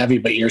pretty heavy,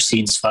 but your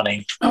scene's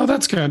funny. Oh,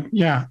 that's good.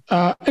 Yeah.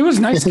 It was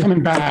nice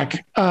coming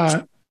back.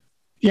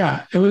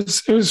 Yeah, it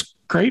was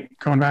great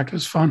going back. It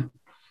was fun.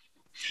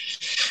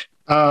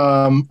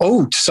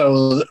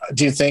 So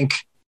do you think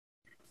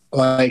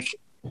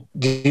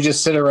do you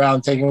just sit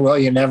around thinking, well,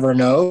 you never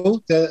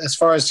know as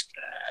far as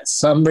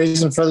some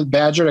reason for the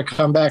Badger to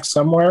come back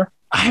somewhere?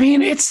 I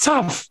mean, it's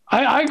tough.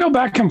 I go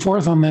back and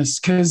forth on this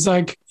because,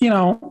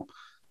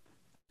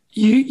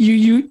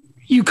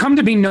 you come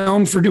to be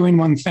known for doing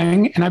one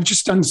thing, and I've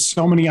just done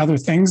so many other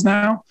things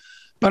now.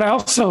 But I'm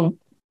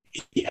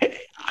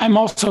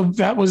also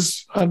that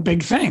was a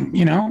big thing,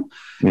 Yeah.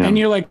 And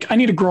you're I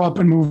need to grow up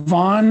and move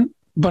on.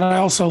 But I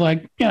also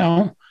I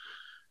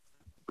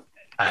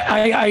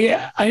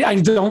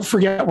don't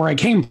forget where I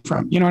came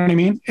from. You know what I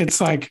mean? It's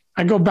I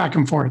I go back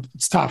and forth.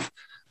 It's tough.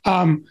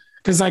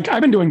 Cause like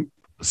I've been doing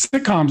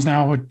sitcoms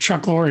now with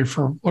Chuck Lorre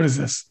for, what is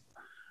this?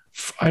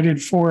 I did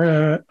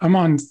I'm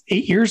on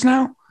 8 years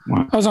now.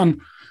 Wow. I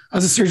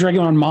was a series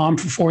regular on Mom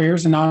for 4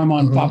 years, and now I'm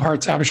on Bob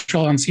Hart's Average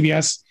Show on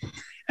CBS.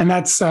 And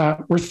that's,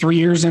 we're 3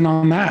 years in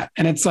on that.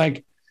 And it's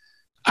like,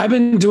 I've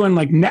been doing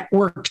like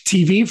network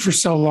TV for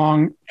so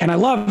long and I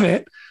love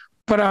it,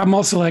 but I'm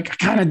also like, I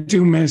kind of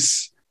do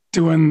miss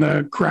doing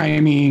the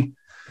grimy,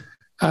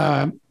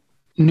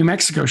 New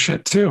Mexico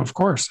shit too. Of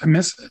course I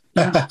miss it.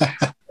 Yeah.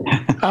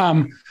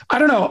 I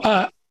don't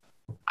know.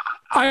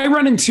 I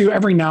run into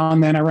every now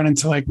and then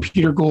like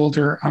Peter Gould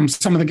or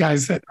some of the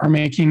guys that are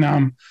making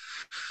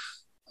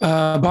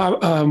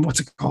Bob, what's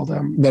it called?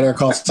 Better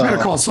Call Saul.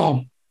 Better Call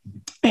Saul.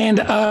 And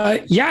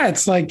yeah,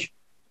 it's like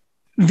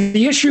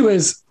the issue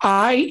is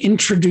I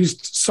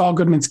introduced Saul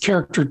Goodman's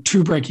character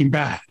to Breaking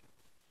Bad.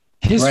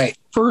 His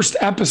first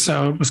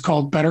episode was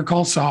called Better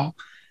Call Saul,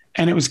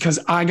 and it was because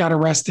I got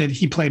arrested.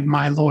 He played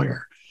my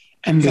lawyer,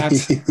 and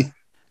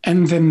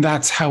then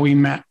that's how we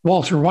met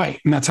Walter White,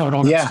 and that's how it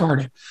all got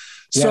started.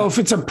 So if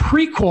it's a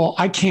prequel,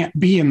 I can't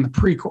be in the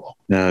prequel.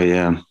 Oh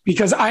yeah,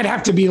 because I'd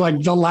have to be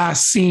like the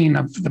last scene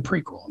of the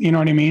prequel. You know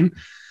what I mean?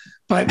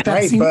 But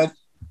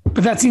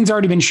but that scene's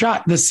already been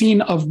shot. The scene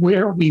of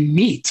where we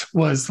meet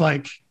was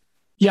like,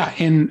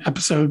 in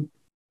episode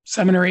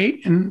 7 or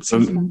 8. And so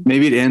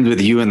maybe it ends with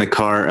you in the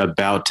car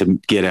about to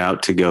get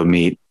out to go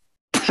meet.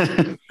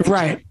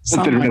 Right.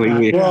 Something really like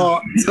weird.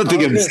 Well,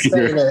 something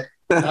obscure.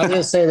 I was going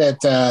to say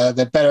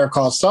that Better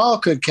Call Saul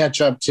could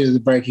catch up to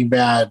the Breaking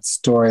Bad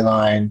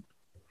storyline.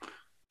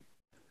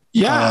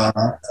 Yeah.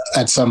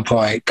 At some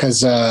point,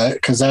 because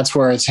that's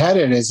where it's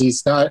headed. Is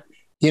he's not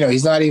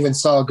even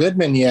Saul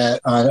Goodman yet,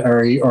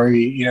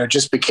 or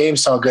just became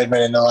Saul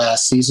Goodman in the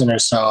last season or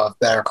so of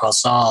Better Call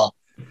Saul,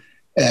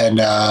 and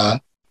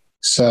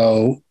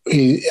so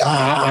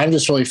I'm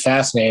just really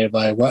fascinated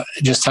by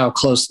how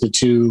close the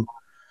two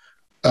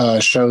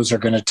shows are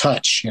going to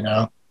touch.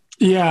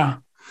 Yeah.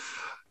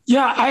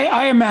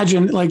 I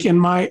imagine like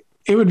it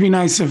would be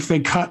nice if they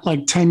cut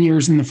like 10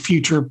 years in the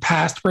future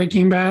past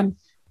Breaking Bad.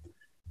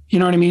 You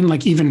know what I mean?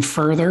 Like even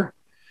further.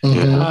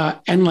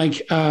 Mm-hmm. And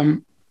like,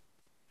 and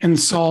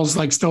Saul's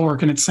like still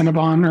working at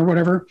Cinnabon or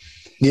whatever.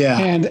 Yeah.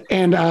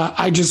 And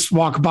I just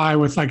walk by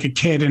with like a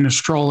kid in a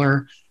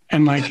stroller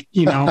and like,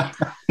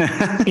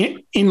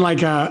 in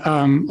like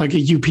a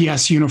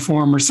UPS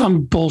uniform or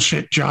some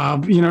bullshit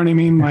job. You know what I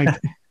mean? Like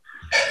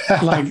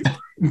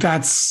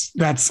that's,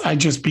 I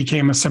just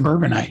became a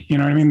suburbanite. You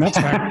know what I mean? That's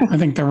what I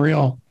think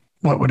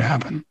what would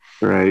happen.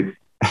 Right.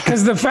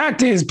 Because the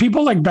fact is,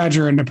 people like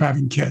Badger end up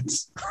having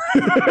kids.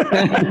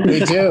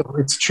 They do.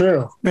 It's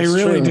true. They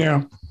really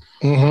do.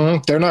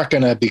 Mm-hmm. They're not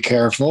going to be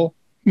careful.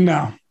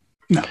 No.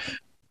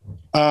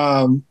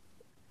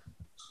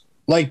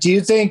 Like, do you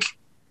think,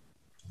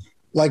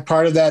 like,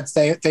 part of that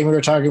thing we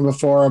were talking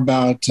before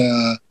about,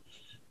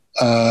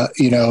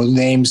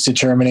 names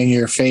determining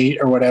your fate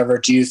or whatever?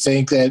 Do you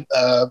think that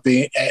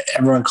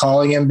everyone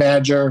calling him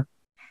Badger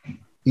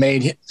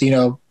made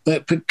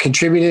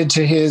contributed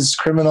to his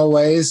criminal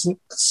ways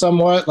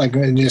somewhat, like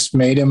it just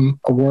made him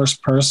a worse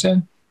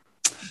person?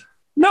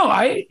 No,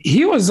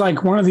 he was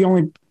like one of the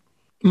only,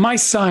 my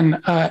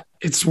son,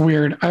 it's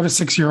weird. I have a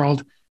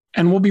 6-year-old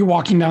and we'll be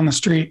walking down the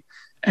street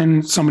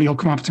and somebody will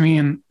come up to me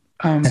and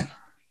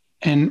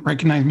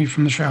recognize me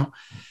from the show.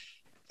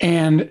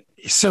 And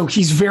so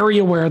he's very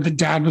aware that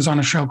Dad was on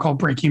a show called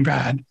Breaking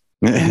Bad.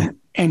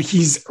 And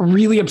he's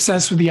really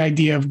obsessed with the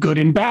idea of good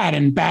and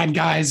bad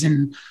guys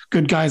and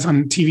good guys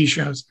on TV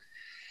shows.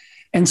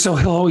 And so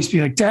he'll always be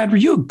like, Dad, were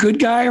you a good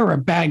guy or a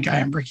bad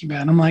guy on Breaking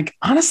Bad? I'm like,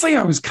 honestly,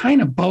 I was kind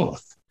of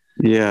both.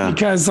 Yeah.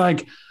 Because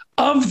like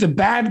of the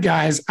bad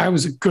guys, I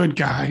was a good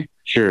guy.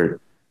 Sure.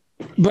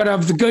 But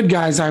of the good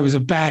guys, I was a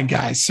bad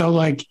guy. So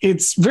like,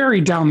 it's very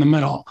down the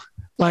middle.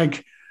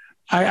 Like,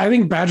 I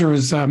think Badger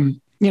was,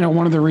 one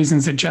of the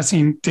reasons that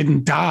Jesse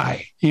didn't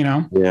die,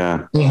 Yeah.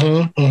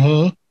 Mm-hmm,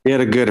 mm-hmm. He had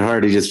a good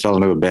heart. He just fell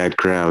into a bad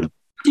crowd.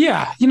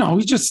 Yeah. He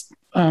just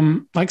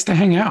likes to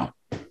hang out.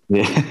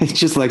 Yeah. He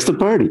just likes to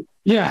party.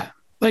 Yeah.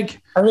 Like,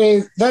 I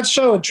mean, that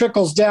show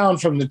trickles down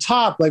from the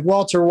top. Like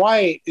Walter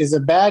White is a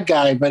bad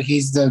guy, but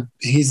he's the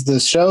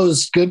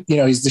show's good.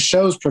 He's the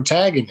show's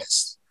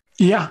protagonist.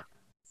 Yeah.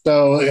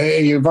 So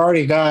everything's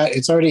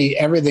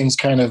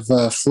kind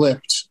of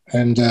flipped.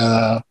 And,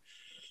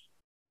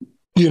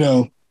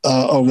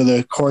 over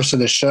the course of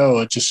the show,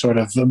 it just sort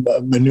of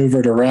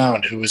maneuvered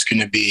around who was going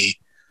to be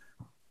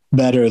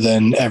better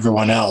than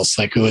everyone else,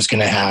 like who was going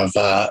to have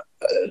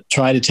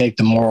try to take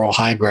the moral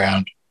high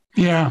ground.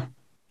 Yeah.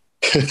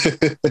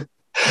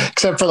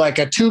 Except for like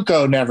a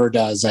Tuco never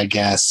does, I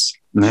guess.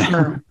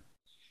 Sure.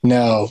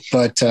 No,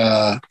 but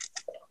I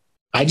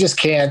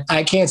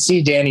can't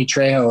see Danny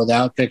Trejo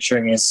without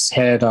picturing his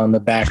head on the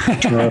back of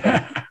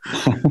the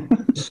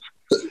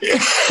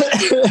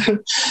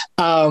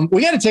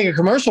we got to take a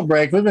commercial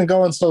break. We've been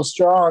going so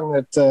strong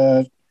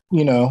that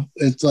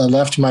it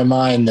left my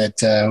mind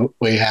that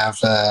we have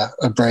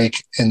a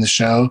break in the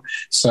show.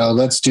 So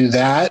let's do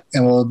that,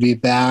 and we'll be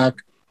back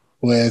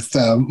with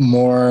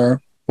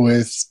more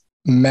with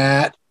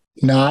Matt,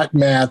 not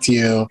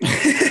Matthew,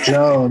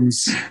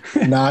 Jones,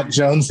 not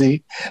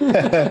Jonesy.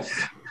 We'll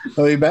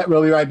be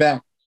right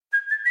back.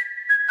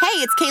 Hey,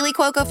 it's Kaylee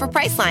Cuoco for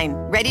Priceline.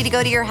 Ready to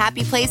go to your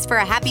happy place for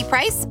a happy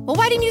price? Well,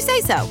 why didn't you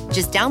say so?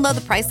 Just download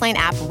the Priceline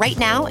app right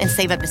now and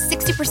save up to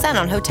 60%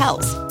 on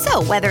hotels.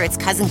 So whether it's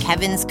Cousin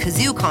Kevin's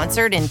Kazoo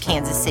Concert in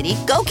Kansas City,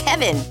 go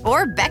Kevin,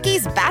 or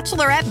Becky's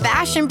Bachelorette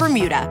Bash in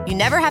Bermuda, you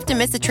never have to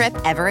miss a trip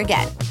ever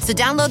again. So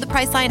download the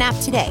Priceline app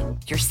today.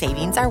 Your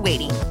savings are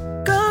waiting.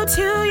 Go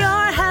to your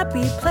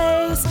happy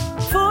place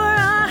for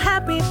a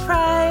happy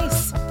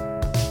price.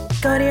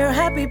 Go to your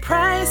happy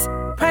price,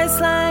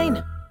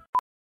 Priceline.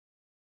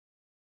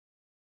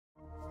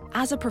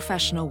 As a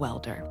professional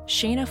welder,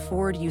 Shayna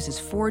Ford uses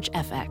Forge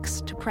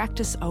FX to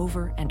practice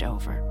over and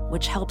over,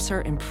 which helps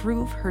her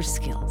improve her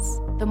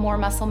skills. The more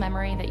muscle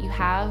memory that you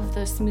have,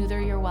 the smoother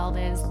your weld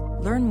is.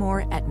 Learn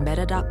more at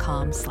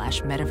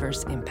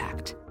meta.com/metaverse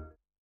impact.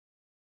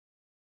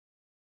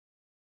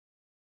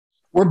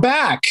 We're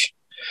back.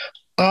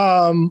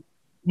 My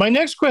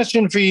next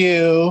question for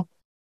you,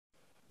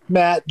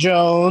 Matt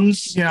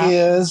Jones,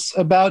 is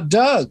about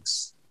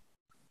Doug's.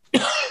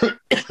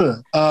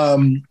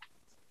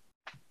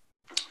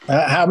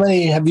 How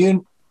many have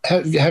you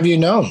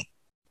known?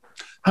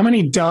 How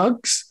many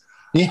Dougs?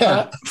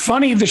 Yeah.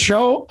 Funny, the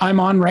show I'm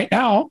on right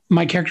now,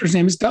 my character's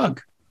name is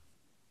Doug.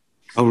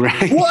 Oh,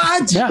 right.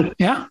 What?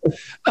 Yeah.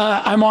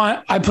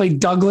 I play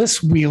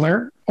Douglas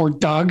Wheeler, or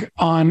Doug,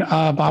 on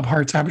Bob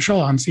Hart's Abbott Show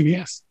on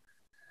CBS.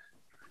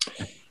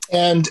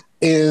 And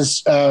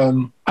is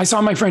I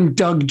saw my friend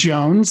Doug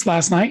Jones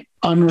last night.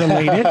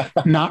 Unrelated,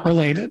 not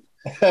related.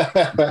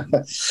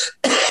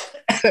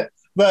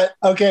 But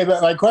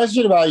my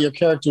question about your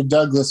character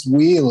Douglas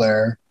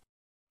Wheeler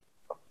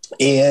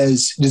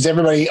is: does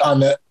everybody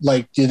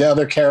do the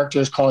other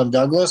characters call him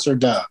Douglas or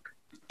Doug?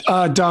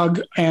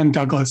 Doug and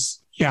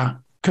Douglas, yeah,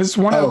 because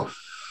one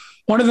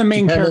of the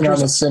main characters on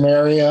the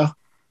scenario.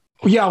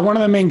 Yeah, one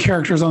of the main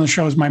characters on the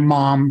show is my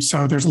mom,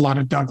 so there's a lot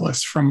of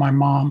Douglas from my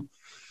mom.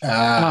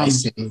 I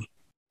see.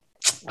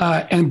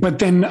 But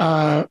then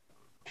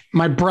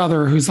my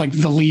brother, who's like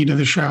the lead of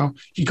the show,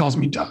 he calls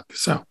me Doug.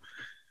 So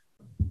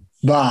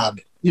Bob.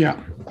 Yeah.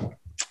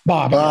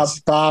 Bob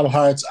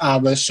Hart's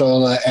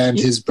Abishola and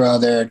his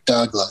brother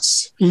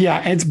Douglas.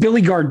 Yeah, it's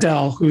Billy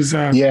Gardell, who's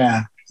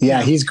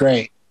he's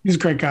great. He's a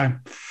great guy.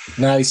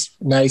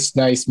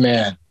 Nice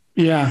man.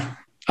 Yeah.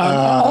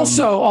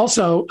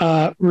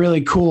 Also,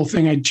 really cool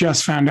thing I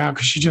just found out,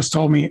 because she just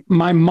told me,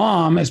 my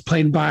mom is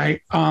played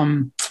by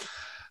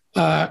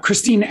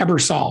Christine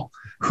Ebersol,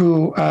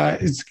 who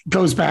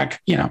goes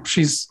back,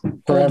 she's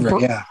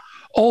forever,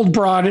 old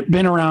broad,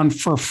 been around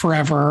for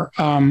forever.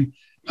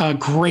 A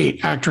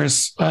great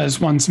actress, has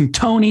won some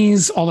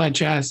Tonys, all that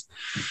jazz.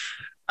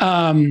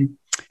 And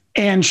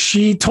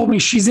she told me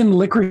she's in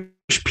Licorice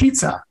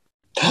Pizza.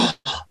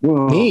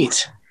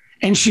 Neat.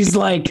 And she's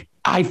like,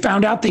 I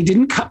found out they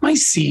didn't cut my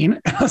scene.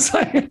 I was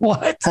like,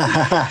 what?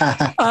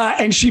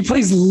 And she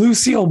plays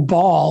Lucille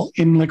Ball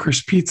in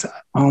Licorice Pizza.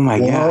 Oh my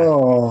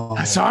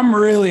God. So I'm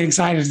really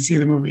excited to see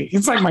the movie.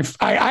 It's like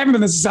I haven't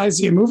been this excited to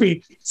see a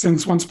movie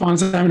since Once Upon a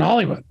Time in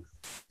Hollywood.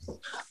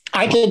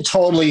 I could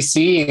totally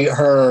see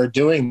her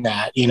doing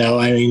that.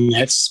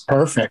 That's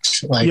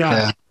perfect.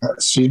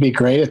 She'd be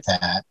great at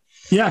that.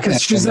 Yeah.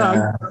 Cause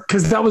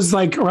that was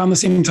like around the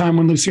same time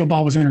when Lucille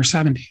Ball was in her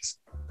 70s.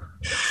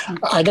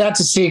 I got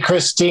to see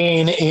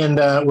Christine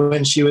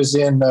when she was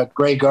in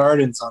Grey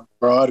Gardens on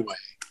Broadway.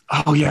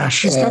 Oh yeah,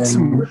 she's got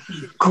some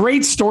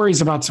great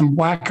stories about some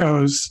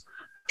wackos,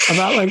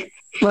 about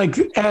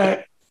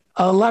a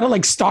lot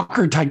of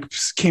stalker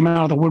types came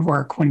out of the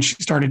woodwork when she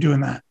started doing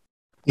that.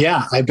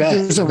 Yeah, I bet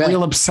there's a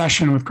real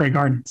obsession with Grey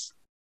Gardens.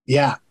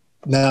 Yeah,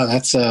 no,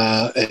 that's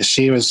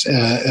she was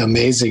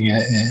amazing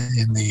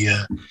in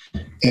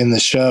the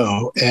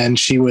show, and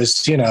she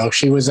was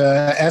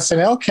a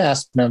SNL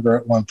cast member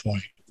at one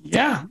point.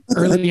 Yeah,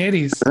 early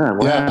 80s.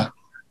 Yeah,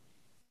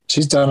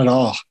 she's done it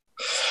all.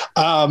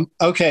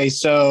 Okay,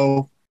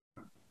 so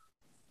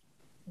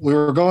we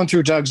were going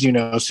through Doug's,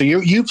 so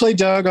you played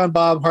Doug on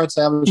Bob Hart's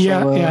Abbott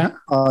Show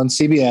on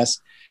CBS,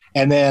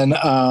 and then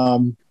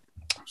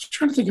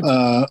trying to think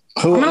of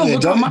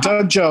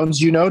Doug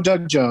Jones.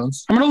 Doug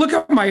Jones. I'm going to look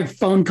up my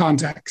phone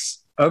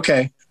contacts.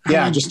 Okay.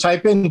 Yeah, just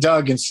type in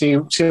Doug and see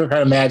what kind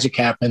of magic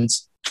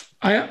happens.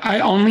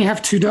 I only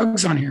have 2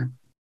 Dougs on here.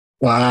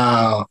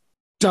 Wow.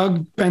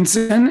 Doug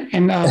Benson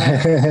and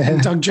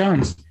Doug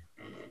Jones.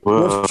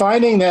 Whoa. We're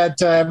finding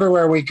that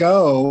everywhere we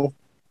go,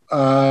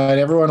 and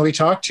everyone we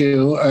talk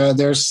to,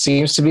 there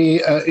seems to be,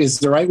 is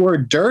the right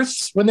word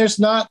dearth when there's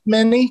not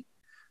many?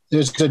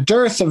 There's a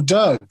dearth of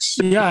Dougs.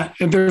 Yeah,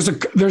 and there's a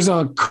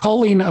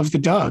culling of the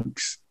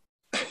Dougs.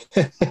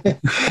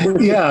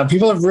 Yeah,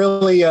 people have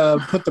really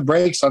put the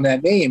brakes on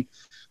that name.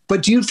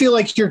 But do you feel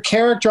like your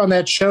character on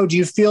that show, do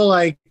you feel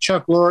like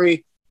Chuck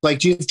Lorre,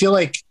 do you feel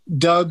like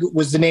Doug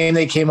was the name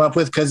they came up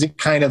with because it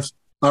kind of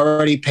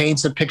already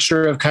paints a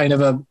picture of kind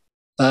of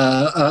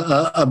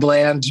a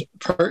bland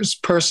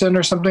person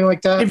or something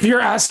like that? If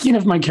you're asking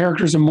if my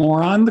character's a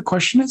moron, the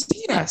question is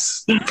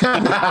yes.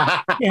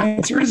 The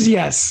answer is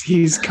yes.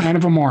 He's kind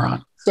of a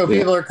moron. So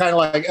people are kind of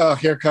like, oh,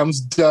 here comes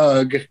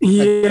Doug.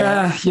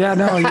 Yeah,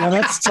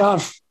 that's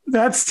tough.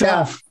 That's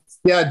tough.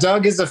 Yeah,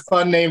 Doug is a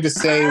fun name to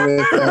say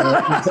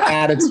with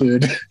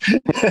attitude.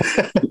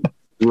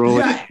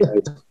 Yeah.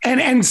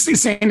 And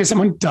saying to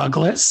someone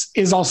Douglas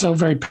is also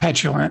very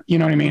petulant. You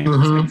know what I mean?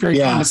 Mm-hmm. Very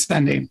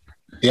condescending.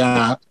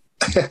 Yeah.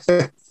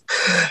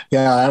 Yeah,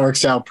 that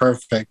works out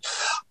perfect.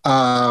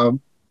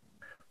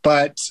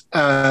 But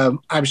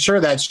I'm sure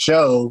that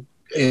show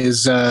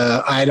is,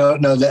 I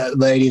don't know that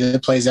lady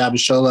that plays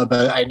Abishola,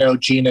 but I know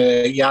Gina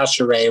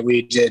Yashere.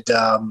 We did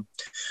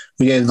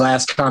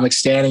Last Comic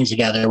Standing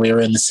together. We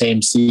were in the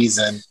same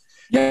season.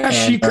 Yeah,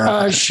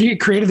 and, she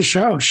created the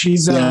show.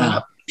 She's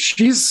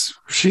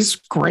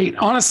great.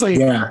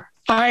 Honestly,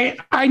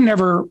 I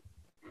never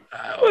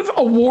with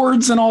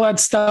awards and all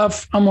that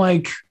stuff. I'm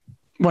like,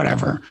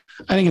 whatever.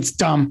 I think it's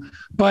dumb,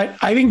 but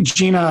I think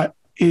Gina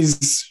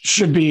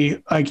should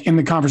be like in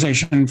the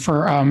conversation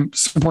for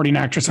supporting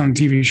actress on a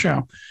TV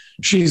show.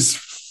 She's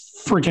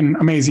freaking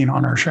amazing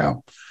on her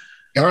show.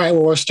 All right,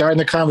 well, we're starting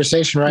the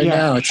conversation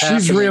now.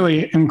 She's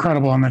really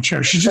incredible on that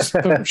show. She's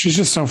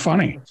just so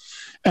funny,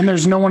 and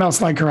there's no one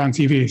else like her on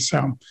TV.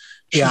 So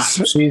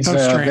she's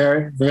a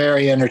very,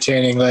 very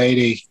entertaining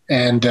lady,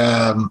 and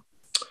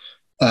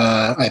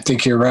I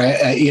think you're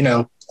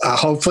right.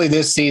 Hopefully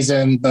this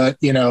season, but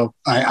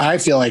I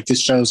feel like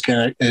this show's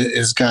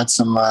has got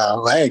some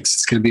legs.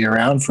 It's going to be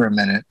around for a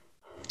minute.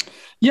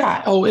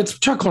 Yeah. Oh, it's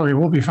Chuck Lorre.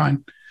 We'll be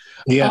fine.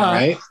 Yeah.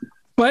 Right.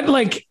 But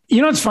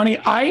it's funny.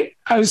 I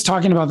was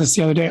talking about this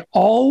the other day.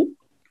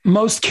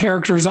 Most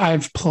characters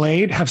I've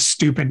played have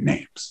stupid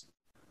names.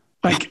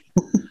 Like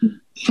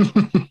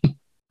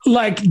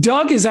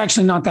Doug is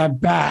actually not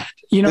that bad.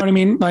 You know what I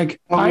mean?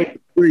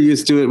 We're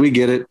used to it. We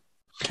get it.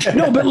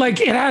 No, but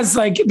it has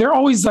they're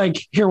always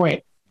here,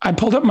 wait, I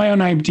pulled up my own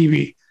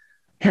IMDb.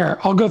 Here,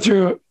 I'll go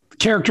through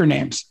character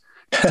names.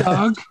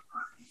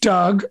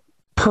 Doug,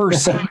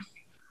 Person,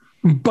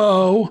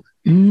 Bo,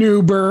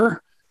 Newber,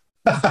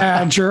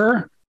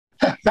 Badger,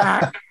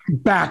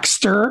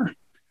 Baxter,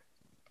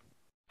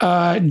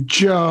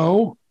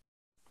 Joe,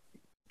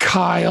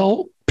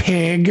 Kyle,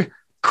 Pig,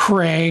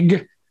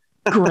 Craig,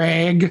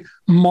 Greg,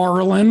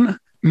 Marlon,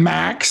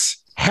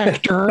 Max,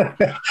 Hector,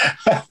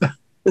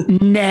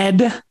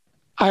 Ned.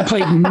 I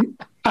played on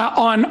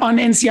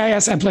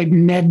NCIS. I played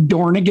Ned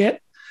Dornigat.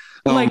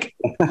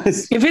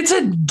 If it's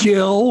a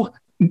Gil,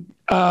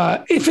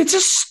 if it's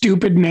a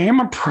stupid name,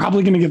 I'm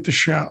probably going to get the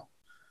show.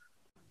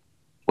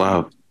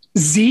 Wow.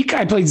 Zeke.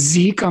 I played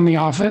Zeke on The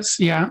Office.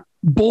 Yeah.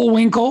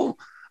 Bullwinkle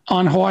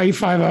on Hawaii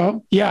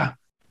Five-0. Yeah.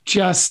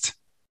 Just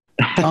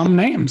dumb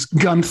names.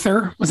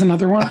 Gunther was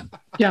another one.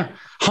 Yeah.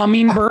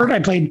 Hummingbird. I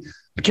played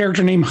a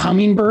character named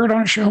Hummingbird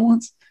on a show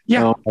once.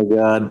 Yeah. Oh my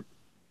God.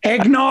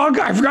 Eggnog.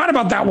 I forgot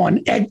about that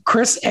one.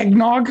 Chris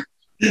Eggnog.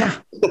 Yeah.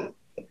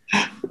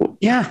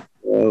 Yeah.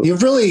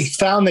 You've really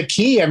found the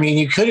key. I mean,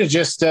 you could have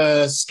just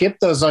skipped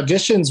those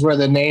auditions where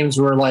the names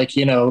were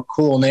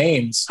cool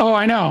names. Oh,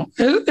 I know.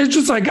 It's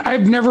just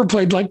I've never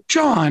played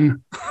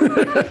John,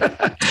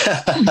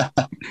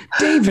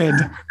 David,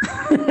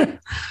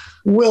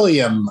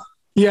 William.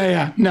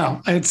 Yeah.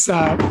 No, it's,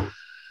 I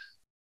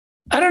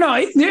don't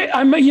know.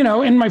 I'm,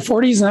 in my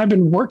 40s and I've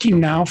been working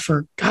now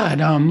for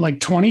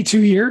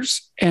 22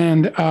 years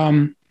and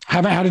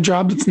haven't had a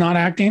job that's not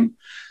acting.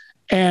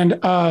 And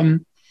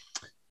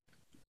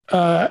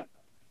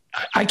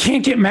I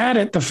can't get mad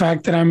at the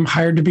fact that I'm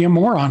hired to be a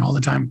moron all the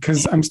time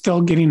because I'm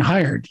still getting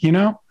hired,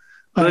 I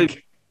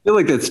feel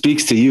like that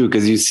speaks to you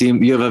because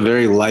you have a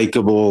very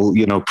likable,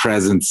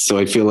 presence. So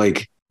I feel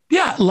like.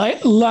 Yeah.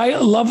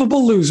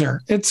 Lovable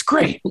loser. It's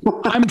great.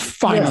 I'm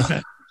fine with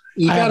it.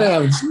 You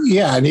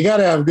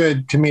gotta have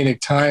good comedic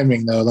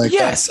timing though.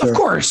 Yes, of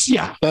course.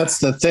 Yeah. That's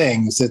the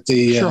thing is that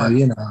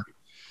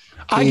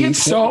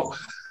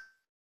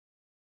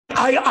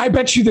I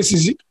bet you this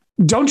is,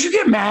 don't you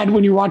get mad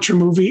when you watch a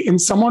movie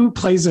and someone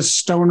plays a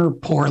stoner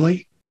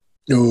poorly?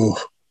 Oh,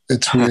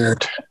 it's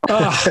weird.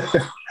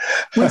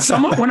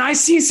 When I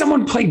see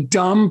someone play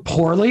dumb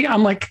poorly,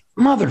 I'm like,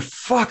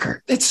 motherfucker,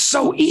 it's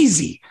so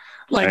easy.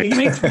 It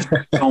makes me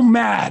so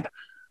mad.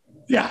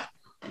 Yeah.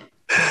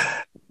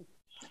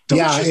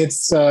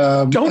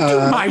 Don't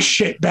do my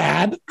shit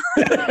bad.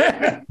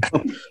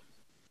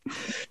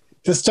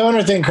 The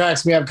stoner thing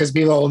cracks me up because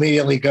people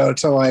immediately go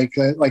to like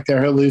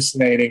they're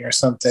hallucinating or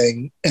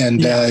something,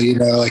 and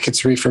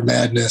it's reefer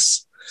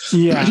madness.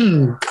 Yeah.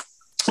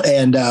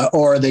 And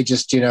or they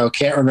just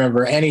can't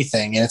remember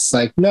anything. And it's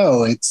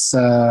no, it's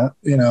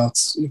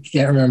you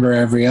can't remember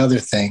every other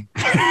thing.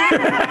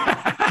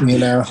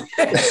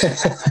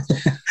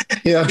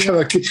 You'll become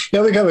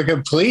a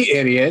complete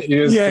idiot.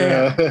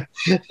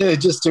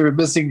 Just are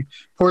missing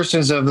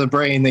portions of the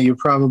brain that you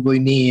probably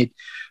need.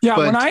 Yeah,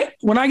 but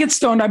when I get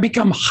stoned, I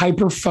become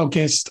hyper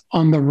focused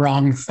on the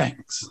wrong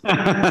things.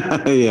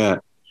 Yeah.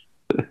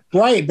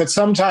 Right. But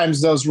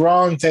sometimes those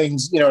wrong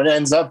things, it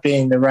ends up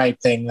being the right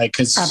thing. Like,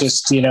 cause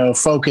just,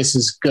 focus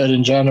is good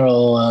in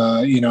general,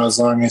 as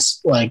long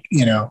as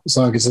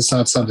it's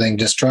not something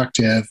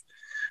destructive.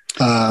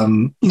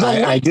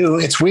 I do.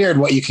 It's weird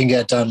what you can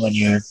get done when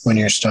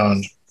you're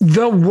stoned.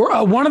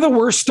 One of the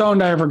worst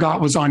stoned I ever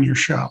got was on your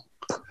show.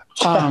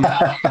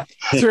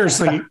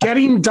 Seriously,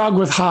 getting Doug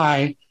with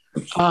high.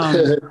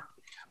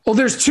 Well,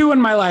 there's two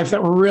in my life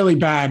that were really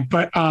bad,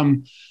 but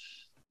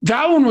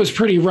that one was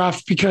pretty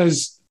rough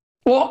because,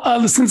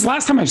 since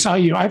last time I saw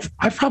you,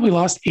 I've probably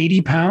lost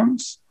 80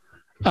 pounds.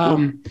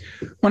 When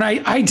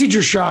I did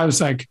your show, I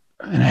was like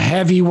in a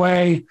heavy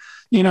way,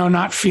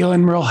 not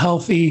feeling real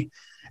healthy.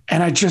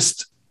 And I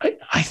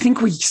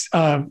think we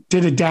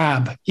did a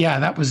dab. Yeah,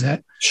 that was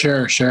it.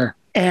 Sure.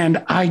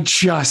 And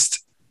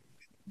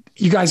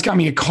you guys got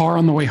me a car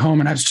on the way home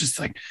and I was just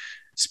like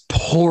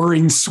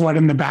pouring sweat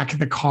in the back of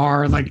the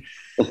car. Like,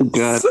 oh,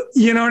 God.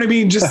 You know what I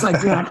mean? Just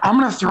like, I'm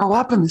going to throw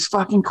up in this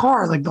fucking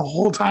car like the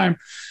whole time.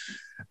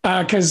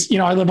 Cause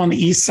I live on the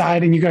East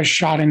Side and you guys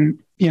shot in,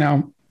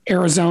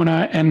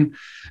 Arizona and,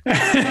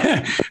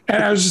 and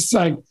I was just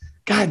like,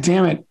 God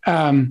damn it.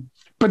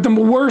 But the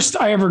worst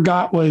I ever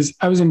got was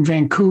I was in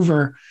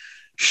Vancouver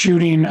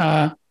shooting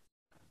a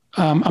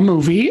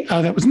movie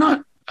that was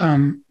not,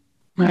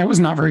 it was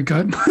not very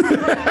good.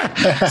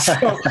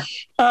 So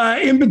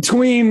in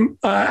between,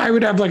 I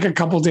would have like a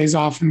couple of days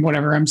off and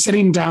whatever. I'm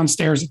sitting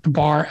downstairs at the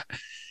bar.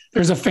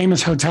 There's a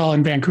famous hotel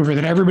in Vancouver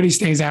that everybody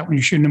stays at when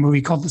you're shooting a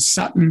movie called the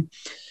Sutton.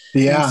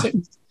 Yeah.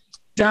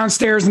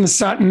 Downstairs in the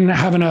Sutton,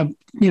 having a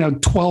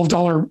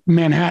 $12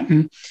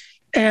 Manhattan,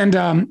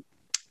 and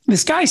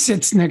this guy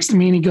sits next to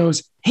me and he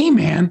goes, "Hey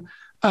man,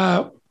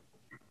 I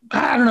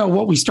don't know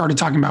what we started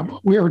talking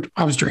about.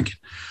 I was drinking,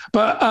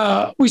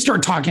 but we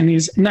started talking.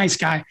 He's a nice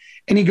guy.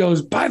 And he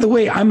goes, by the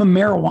way, I'm a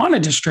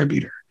marijuana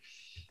distributor."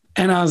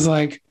 And I was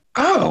like,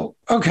 "Oh,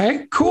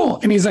 okay, cool."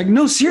 And he's like,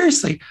 "No,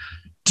 seriously.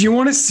 Do you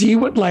want to see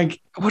what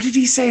did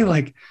he say?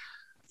 Like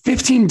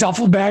 15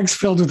 duffel bags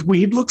filled with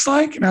weed looks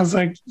like?" And I was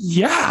like,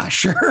 "Yeah,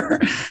 sure."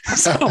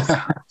 So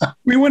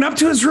we went up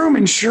to his room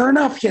and sure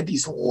enough, he had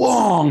these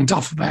long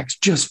duffel bags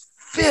just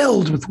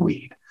filled with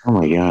weed. Oh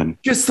my God.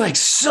 Just like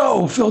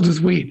so filled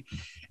with weed.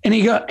 And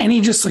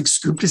he just like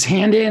scooped his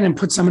hand in and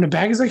put some in a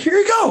bag. He's like, "Here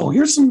you go.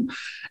 Here's some,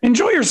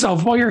 enjoy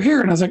yourself while you're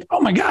here." And I was like, "Oh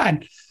my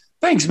God,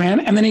 thanks, man."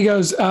 And then he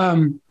goes,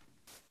 and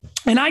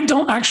I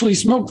don't actually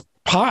smoke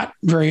pot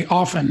very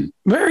often,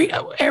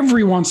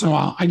 every once in a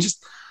while.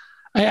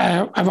 I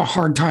have a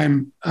hard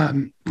time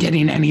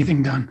getting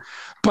anything done.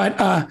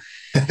 But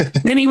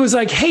then he was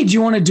like, "Hey, do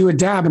you want to do a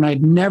dab?" And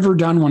I'd never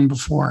done one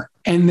before.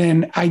 And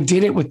then I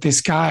did it with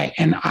this guy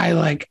and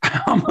I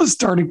almost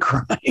started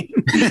crying.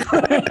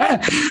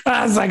 I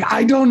was like,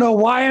 "I don't know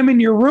why I'm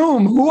in your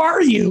room. Who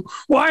are you?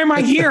 Why am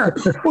I here?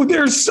 Well,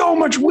 there's so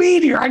much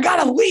weed here. I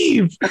got to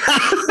leave."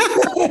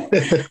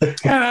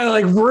 And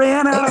I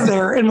ran out of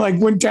there and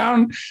went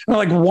down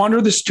and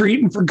wandered the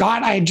street and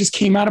forgot I had just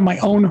came out of my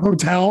own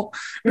hotel.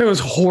 It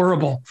was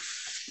horrible.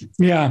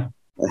 Yeah.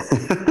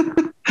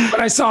 But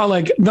I saw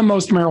the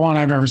most marijuana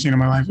I've ever seen in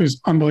my life. It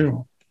was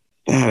unbelievable.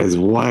 That is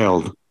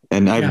wild.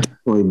 And I've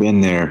definitely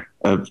been there.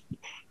 A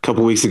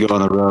couple weeks ago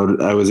on the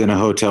road, I was in a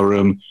hotel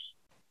room,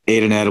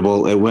 ate an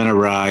edible. It went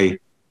awry.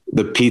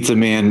 The pizza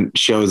man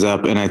shows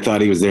up, and I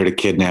thought he was there to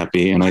kidnap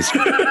me. And it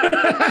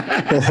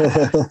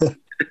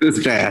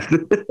was bad.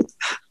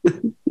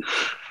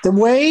 The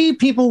way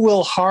people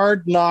will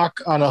hard knock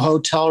on a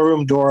hotel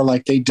room door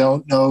like they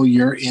don't know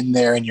you're in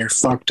there and you're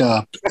fucked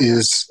up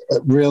is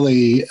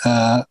really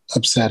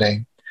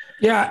upsetting.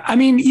 Yeah. I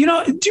mean, do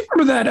you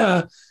remember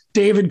that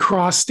David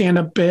Cross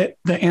stand-up bit,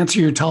 the answer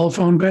your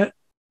telephone bit?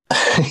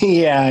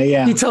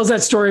 Yeah. He tells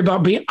that story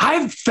about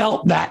I've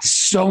felt that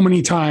so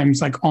many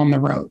times, on the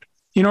road.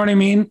 You know what I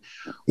mean?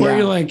 Where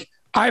you're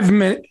I've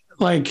met,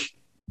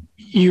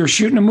 you're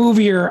shooting a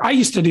movie, or I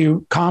used to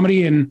do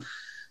comedy and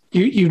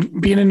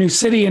you'd be in a new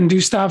city and do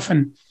stuff.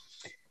 And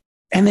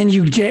then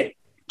you get,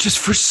 just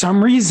for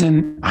some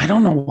reason, I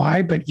don't know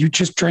why, but you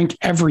just drank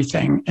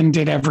everything and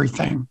did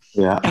everything.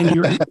 Yeah. And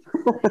you're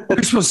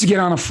supposed to get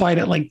on a flight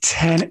at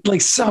 10,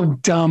 so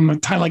dumb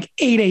time,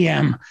 8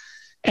 a.m.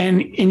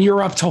 And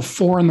you're up till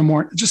 4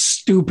 a.m, just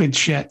stupid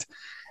shit.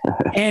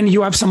 And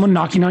you have someone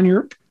knocking on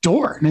your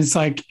door and it's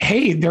like,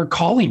 "Hey, they're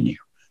calling you.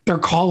 They're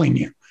calling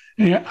you."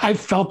 And I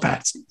felt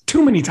that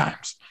too many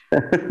times.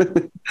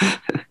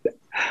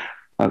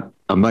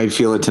 I might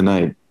feel it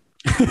tonight.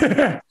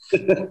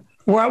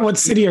 What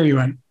city are you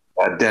in?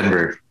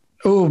 Denver.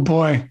 Oh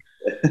boy.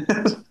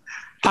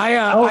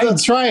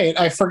 That's right.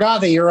 I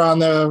forgot that you're on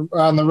the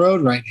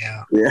road right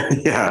now.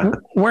 Yeah.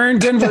 Where in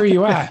Denver are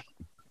you at?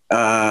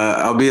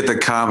 I'll be at the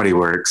Comedy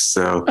Works.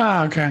 So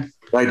okay.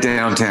 Right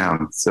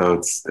downtown. So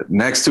it's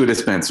next to a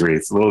dispensary.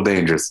 It's a little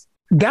dangerous.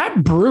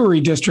 That brewery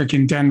district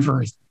in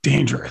Denver is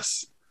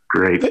dangerous.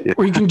 Great. Yeah.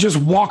 Where you can just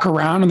walk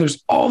around and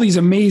there's all these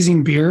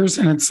amazing beers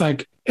and it's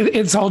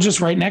it's all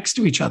just right next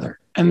to each other.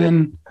 And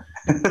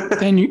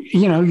then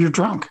you're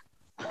drunk.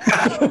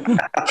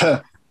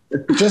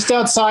 just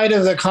outside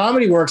of the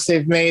Comedy Works,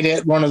 they've made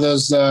it one of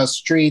those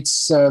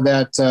streets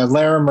that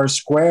Larimer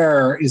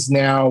Square is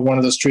now one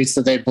of the streets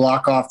that they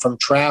block off from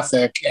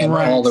traffic, and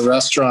all the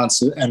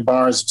restaurants and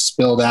bars have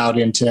spilled out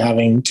into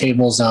having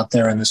tables out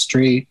there in the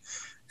street,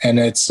 and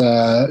it's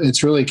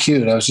really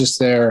cute. I was just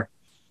there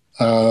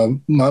a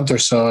month or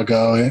so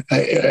ago.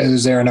 I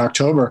was there in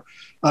October.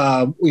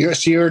 So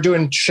you're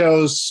doing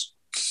shows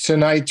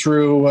tonight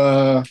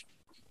through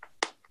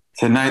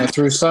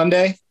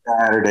Sunday?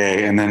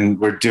 Saturday, and then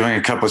we're doing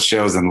a couple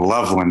shows in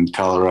Loveland,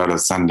 Colorado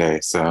Sunday.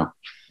 So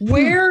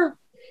where?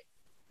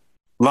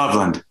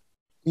 Loveland.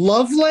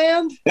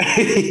 Loveland?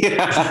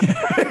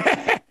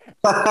 The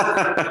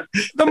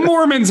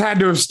Mormons had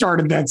to have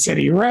started that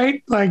city,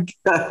 right? Like,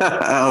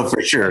 oh,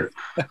 for sure.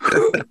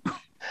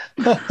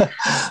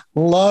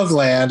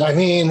 Loveland. I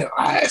mean,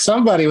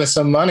 somebody with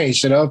some money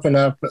should open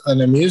up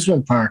an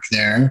amusement park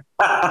there,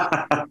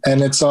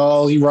 and it's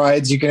all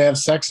rides you can have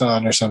sex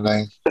on or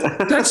something.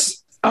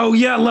 Oh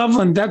yeah,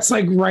 Loveland. That's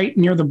like right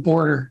near the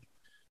border.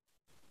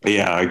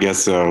 Yeah, I guess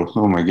so.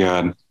 Oh my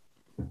God.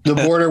 The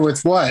border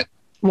with what?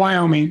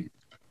 Wyoming.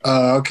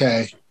 Oh,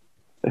 okay.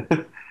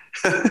 So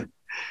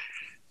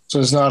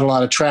there's not a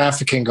lot of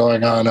trafficking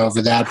going on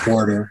over that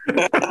border.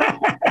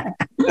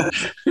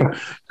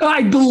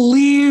 I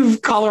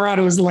believe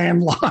Colorado is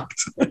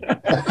landlocked.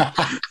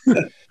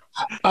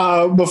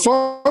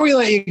 Before we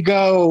let you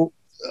go,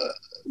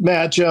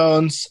 Matt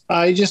Jones,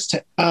 I just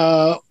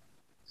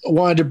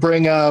wanted to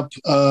bring up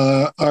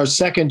our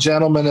second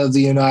gentleman of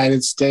the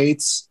United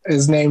States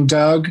is named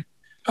Doug.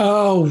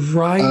 Oh,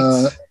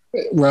 right.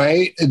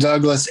 Right.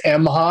 Douglas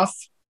Emhoff.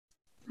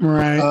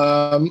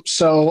 Right.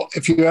 So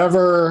if you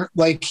ever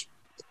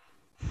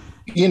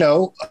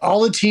all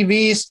the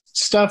TV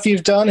stuff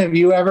you've done, have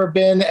you ever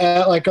been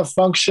at like a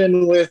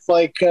function with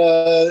like,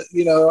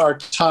 our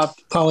top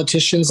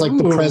politicians, like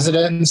the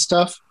president and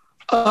stuff?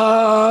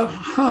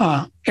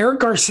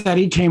 Eric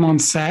Garcetti came on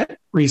set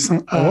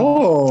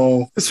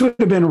recently. This would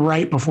have been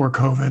right before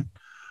COVID.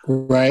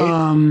 Right.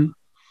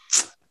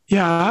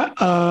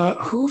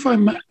 Who have I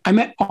met? I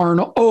met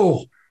Arnold.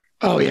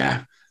 Oh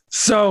yeah.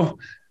 So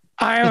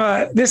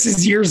this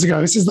is years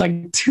ago. This is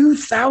like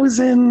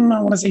 2000,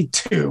 I want to say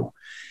 2.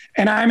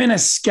 And I'm in a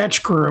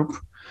sketch group,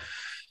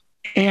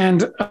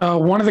 and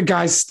one of the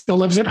guys still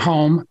lives at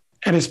home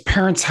at his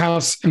parents'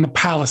 house in the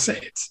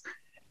Palisades.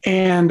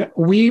 And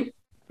we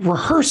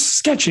rehearse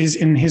sketches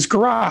in his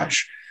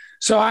garage.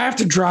 So I have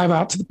to drive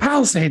out to the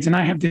Palisades, and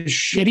I have this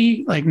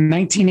shitty like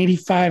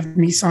 1985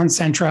 Nissan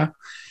Sentra,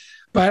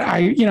 but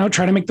I,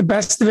 try to make the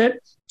best of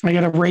it. I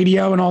got a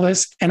radio and all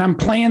this, and I'm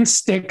playing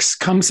Styx,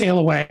 Come Sail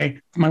Away.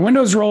 My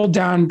windows rolled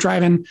down,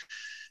 driving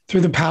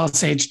through the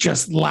Palisades,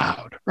 just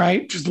loud,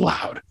 right? Just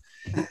loud.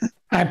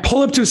 I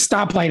pull up to a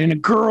stoplight, and a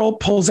girl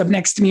pulls up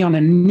next to me on a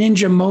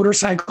Ninja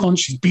motorcycle, and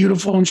she's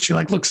beautiful. And she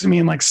like looks at me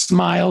and like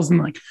smiles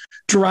and like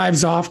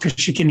drives off because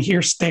she can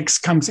hear Styx,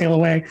 Come Sail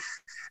Away.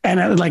 And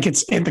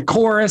it's in the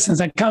chorus, and it's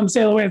like, Come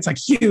Sail Away. It's like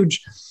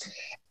huge.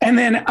 And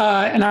then,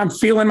 and I'm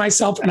feeling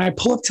myself, and I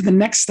pull up to the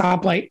next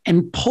stoplight,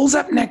 and pulls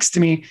up next to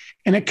me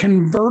in a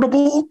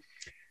convertible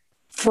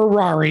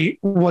Ferrari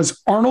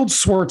was Arnold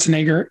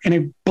Schwarzenegger in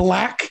a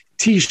black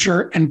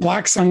T-shirt and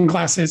black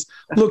sunglasses,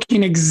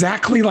 looking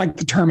exactly like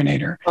the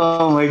Terminator.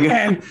 Oh my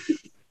God.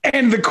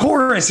 And the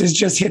chorus has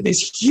just hit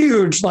this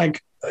huge,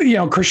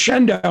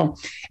 crescendo.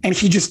 And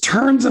he just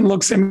turns and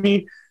looks at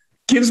me,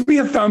 gives me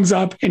a thumbs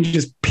up, and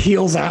just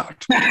peels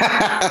out.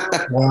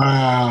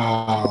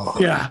 Wow.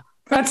 Yeah.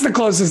 That's the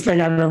closest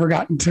thing I've ever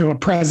gotten to a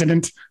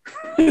president.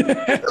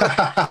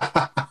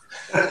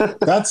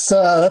 That's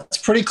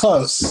pretty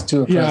close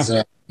to a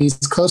president. Yeah. He's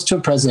close to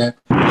a president.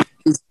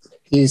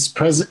 He's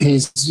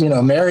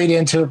married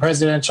into a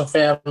presidential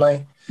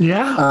family.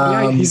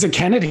 Yeah. He's a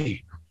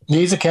Kennedy.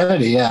 He's a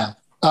Kennedy. Yeah.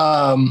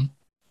 Well,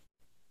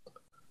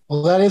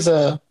 that is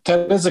a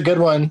good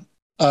one.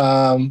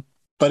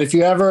 But if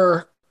you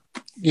ever,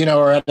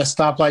 are at a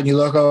stoplight and you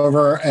look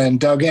over and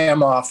Doug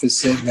Emhoff is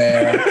sitting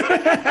there,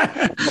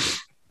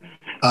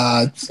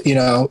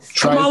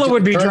 Kamala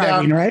would be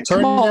driving, right?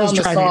 Turn down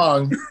the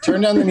song,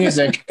 turn down the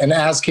music, and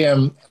ask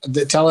him,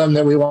 tell him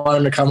that we want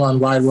him to come on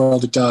Wide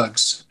World of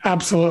Doug's.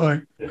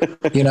 Absolutely.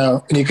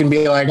 And you can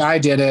be like, I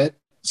did it,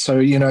 so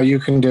you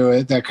can do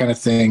it, that kind of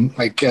thing.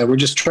 Like we're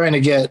just trying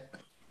to get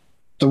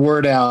the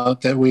word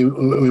out that we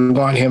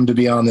want him to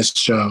be on this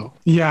show.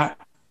 Yeah.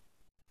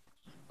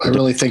 I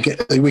really think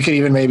we could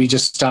even maybe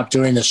just stop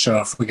doing this show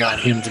if we got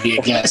him to be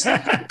a guest,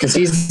 because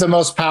he's the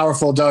most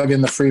powerful Doug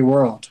in the free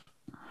world.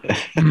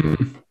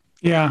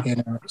 Yeah.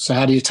 So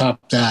how do you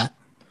top that?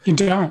 You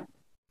don't.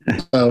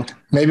 So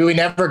maybe we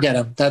never get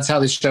him. That's how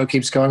this show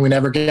keeps going. We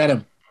never get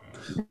him.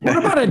 What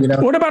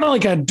about what about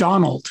like a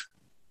Donald?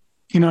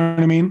 You know what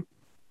I mean?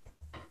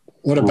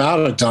 What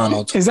about a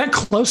Donald? Is that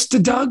close to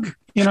Doug?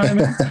 You know what I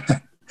mean?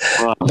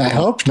 I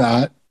hope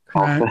not.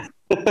 Right.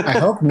 I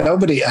hope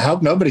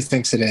nobody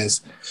thinks it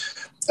is.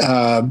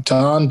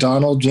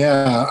 Donald.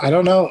 Yeah. I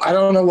don't know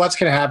what's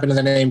going to happen to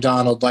the name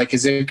Donald. Like,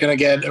 is it going to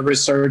get a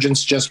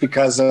resurgence just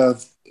because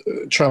of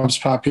Trump's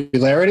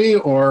popularity,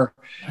 or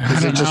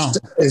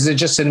is it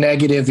just a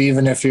negative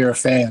even if you're a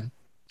fan?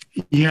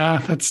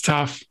 Yeah, that's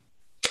tough.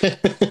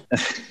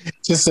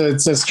 It's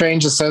a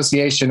strange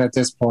association at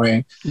this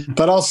point,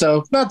 but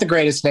also not the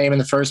greatest name in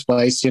the first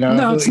place.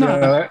 No, it's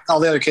not. All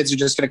the other kids are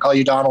just going to call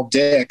you Donald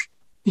Dick.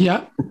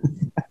 Yeah.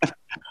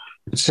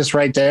 It's just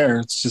right there.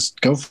 It's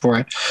just go for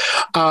it.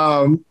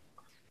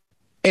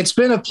 It's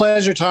been a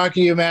pleasure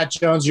talking to you, Matt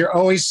Jones. You're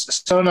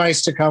always so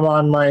nice to come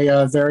on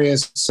my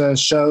various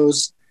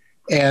shows.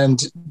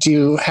 And do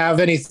you have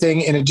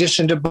anything in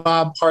addition to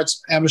Bob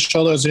Hart's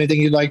Abishola? Is there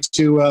anything you'd like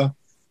to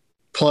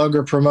plug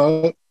or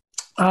promote?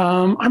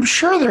 I'm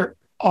sure there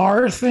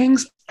are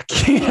things. I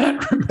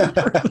can't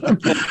remember them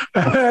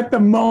at the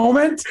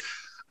moment.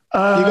 You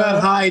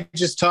got high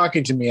just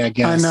talking to me, I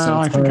guess. I know. So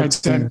I think I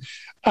did.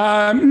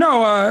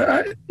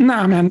 No,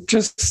 man,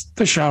 just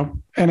the show.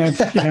 And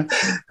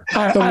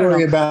don't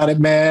worry about it,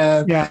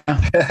 man. Yeah.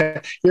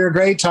 You're a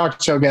great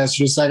talk show guest.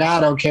 You're just like,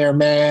 I don't care,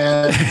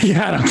 man.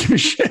 Yeah, I don't give a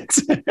shit.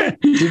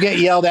 You get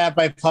yelled at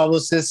by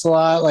publicists a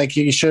lot. Like,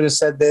 you should have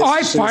said this.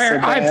 I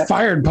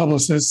fired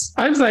publicists.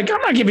 I was like, I'm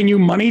not giving you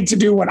money to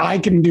do what I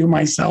can do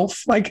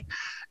myself. Like,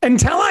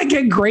 until I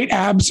get great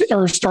abs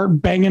or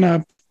start banging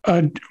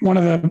one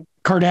of the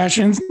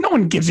Kardashians, no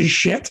one gives a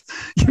shit.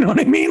 You know what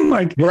I mean?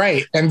 Like,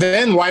 right. And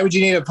then why would you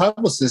need a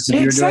publicist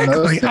if you're doing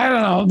those things? I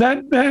don't know.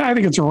 That I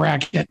think it's a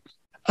racket.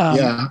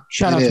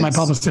 Shout out to my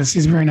publicist.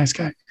 He's a very nice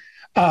guy.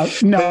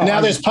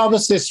 There's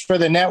publicists for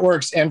the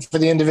networks and for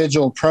the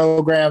individual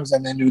programs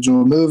and the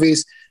individual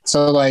movies.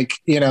 So, like,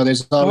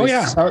 there's always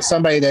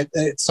somebody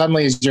that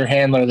suddenly is your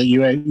handler that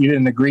you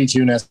didn't agree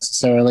to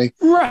necessarily.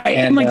 Right.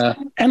 And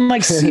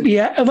like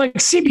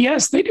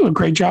CBS, they do a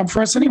great job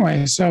for us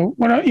anyway. So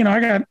I don't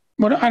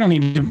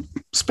need to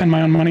spend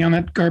my own money on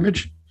that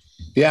garbage.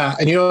 Yeah,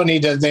 and you don't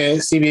need to. The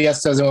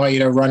CBS doesn't want you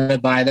to run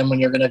it by them when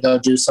you're going to go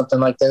do something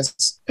like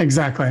this.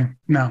 Exactly.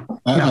 No.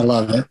 I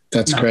love it.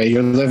 That's great.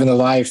 You're living the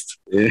life.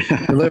 Yeah.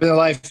 You're living the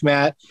life,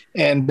 Matt.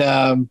 And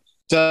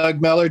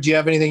Doug Mellor, do you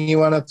have anything you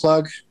want to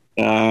plug?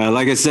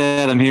 Like I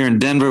said, I'm here in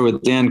Denver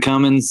with Dan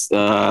Cummins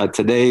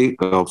today,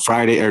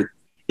 Friday,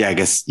 I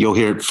guess you'll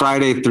hear it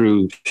Friday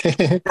through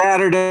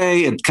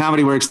Saturday at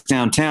Comedy Works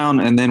downtown,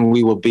 and then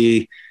we will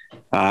be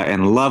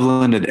in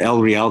Loveland at El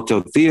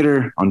Rialto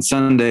Theater on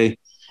Sunday.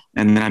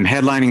 And then I'm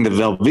headlining the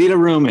Velveeta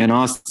Room in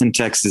Austin,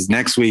 Texas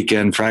next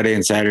weekend, Friday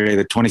and Saturday,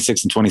 the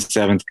 26th and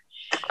 27th.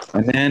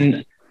 And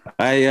then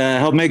I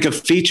help make a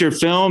feature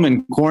film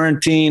in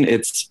quarantine.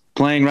 It's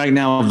playing right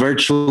now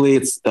virtually.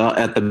 It's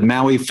at the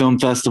Maui Film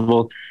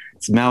Festival.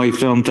 It's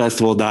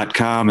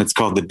MauiFilmFestival.com. It's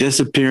called The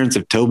Disappearance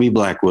of Toby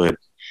Blackwood.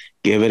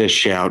 Give it a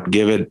shout.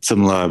 Give it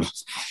some love.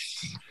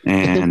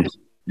 And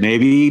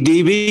maybe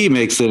DB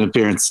makes an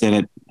appearance in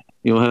it.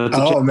 You'll have to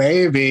check.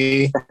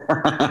 Maybe.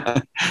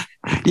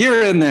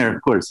 You're in there,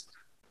 of course.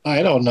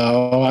 I don't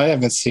know. I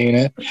haven't seen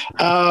it.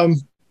 I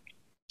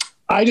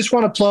just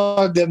want to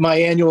plug that my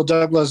annual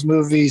Doug Loves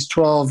Movies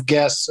 12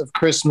 Guests of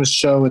Christmas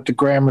show at the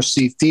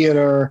Gramercy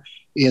Theater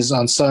is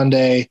on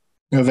Sunday,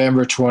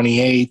 November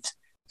 28th,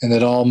 and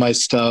that all my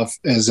stuff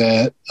is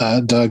at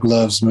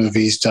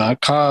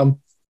douglovesmovies.com.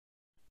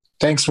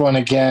 Thanks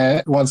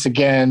once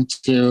again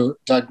to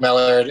Doug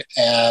Mellor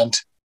and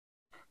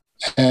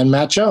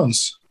Matt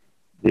Jones.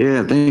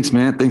 Yeah, thanks,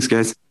 Matt. Thanks,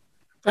 guys.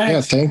 Thanks.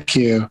 Yeah, thank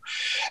you.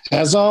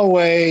 As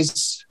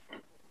always,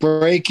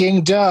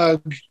 Breaking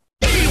Doug.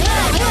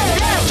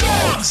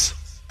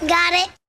 Got it.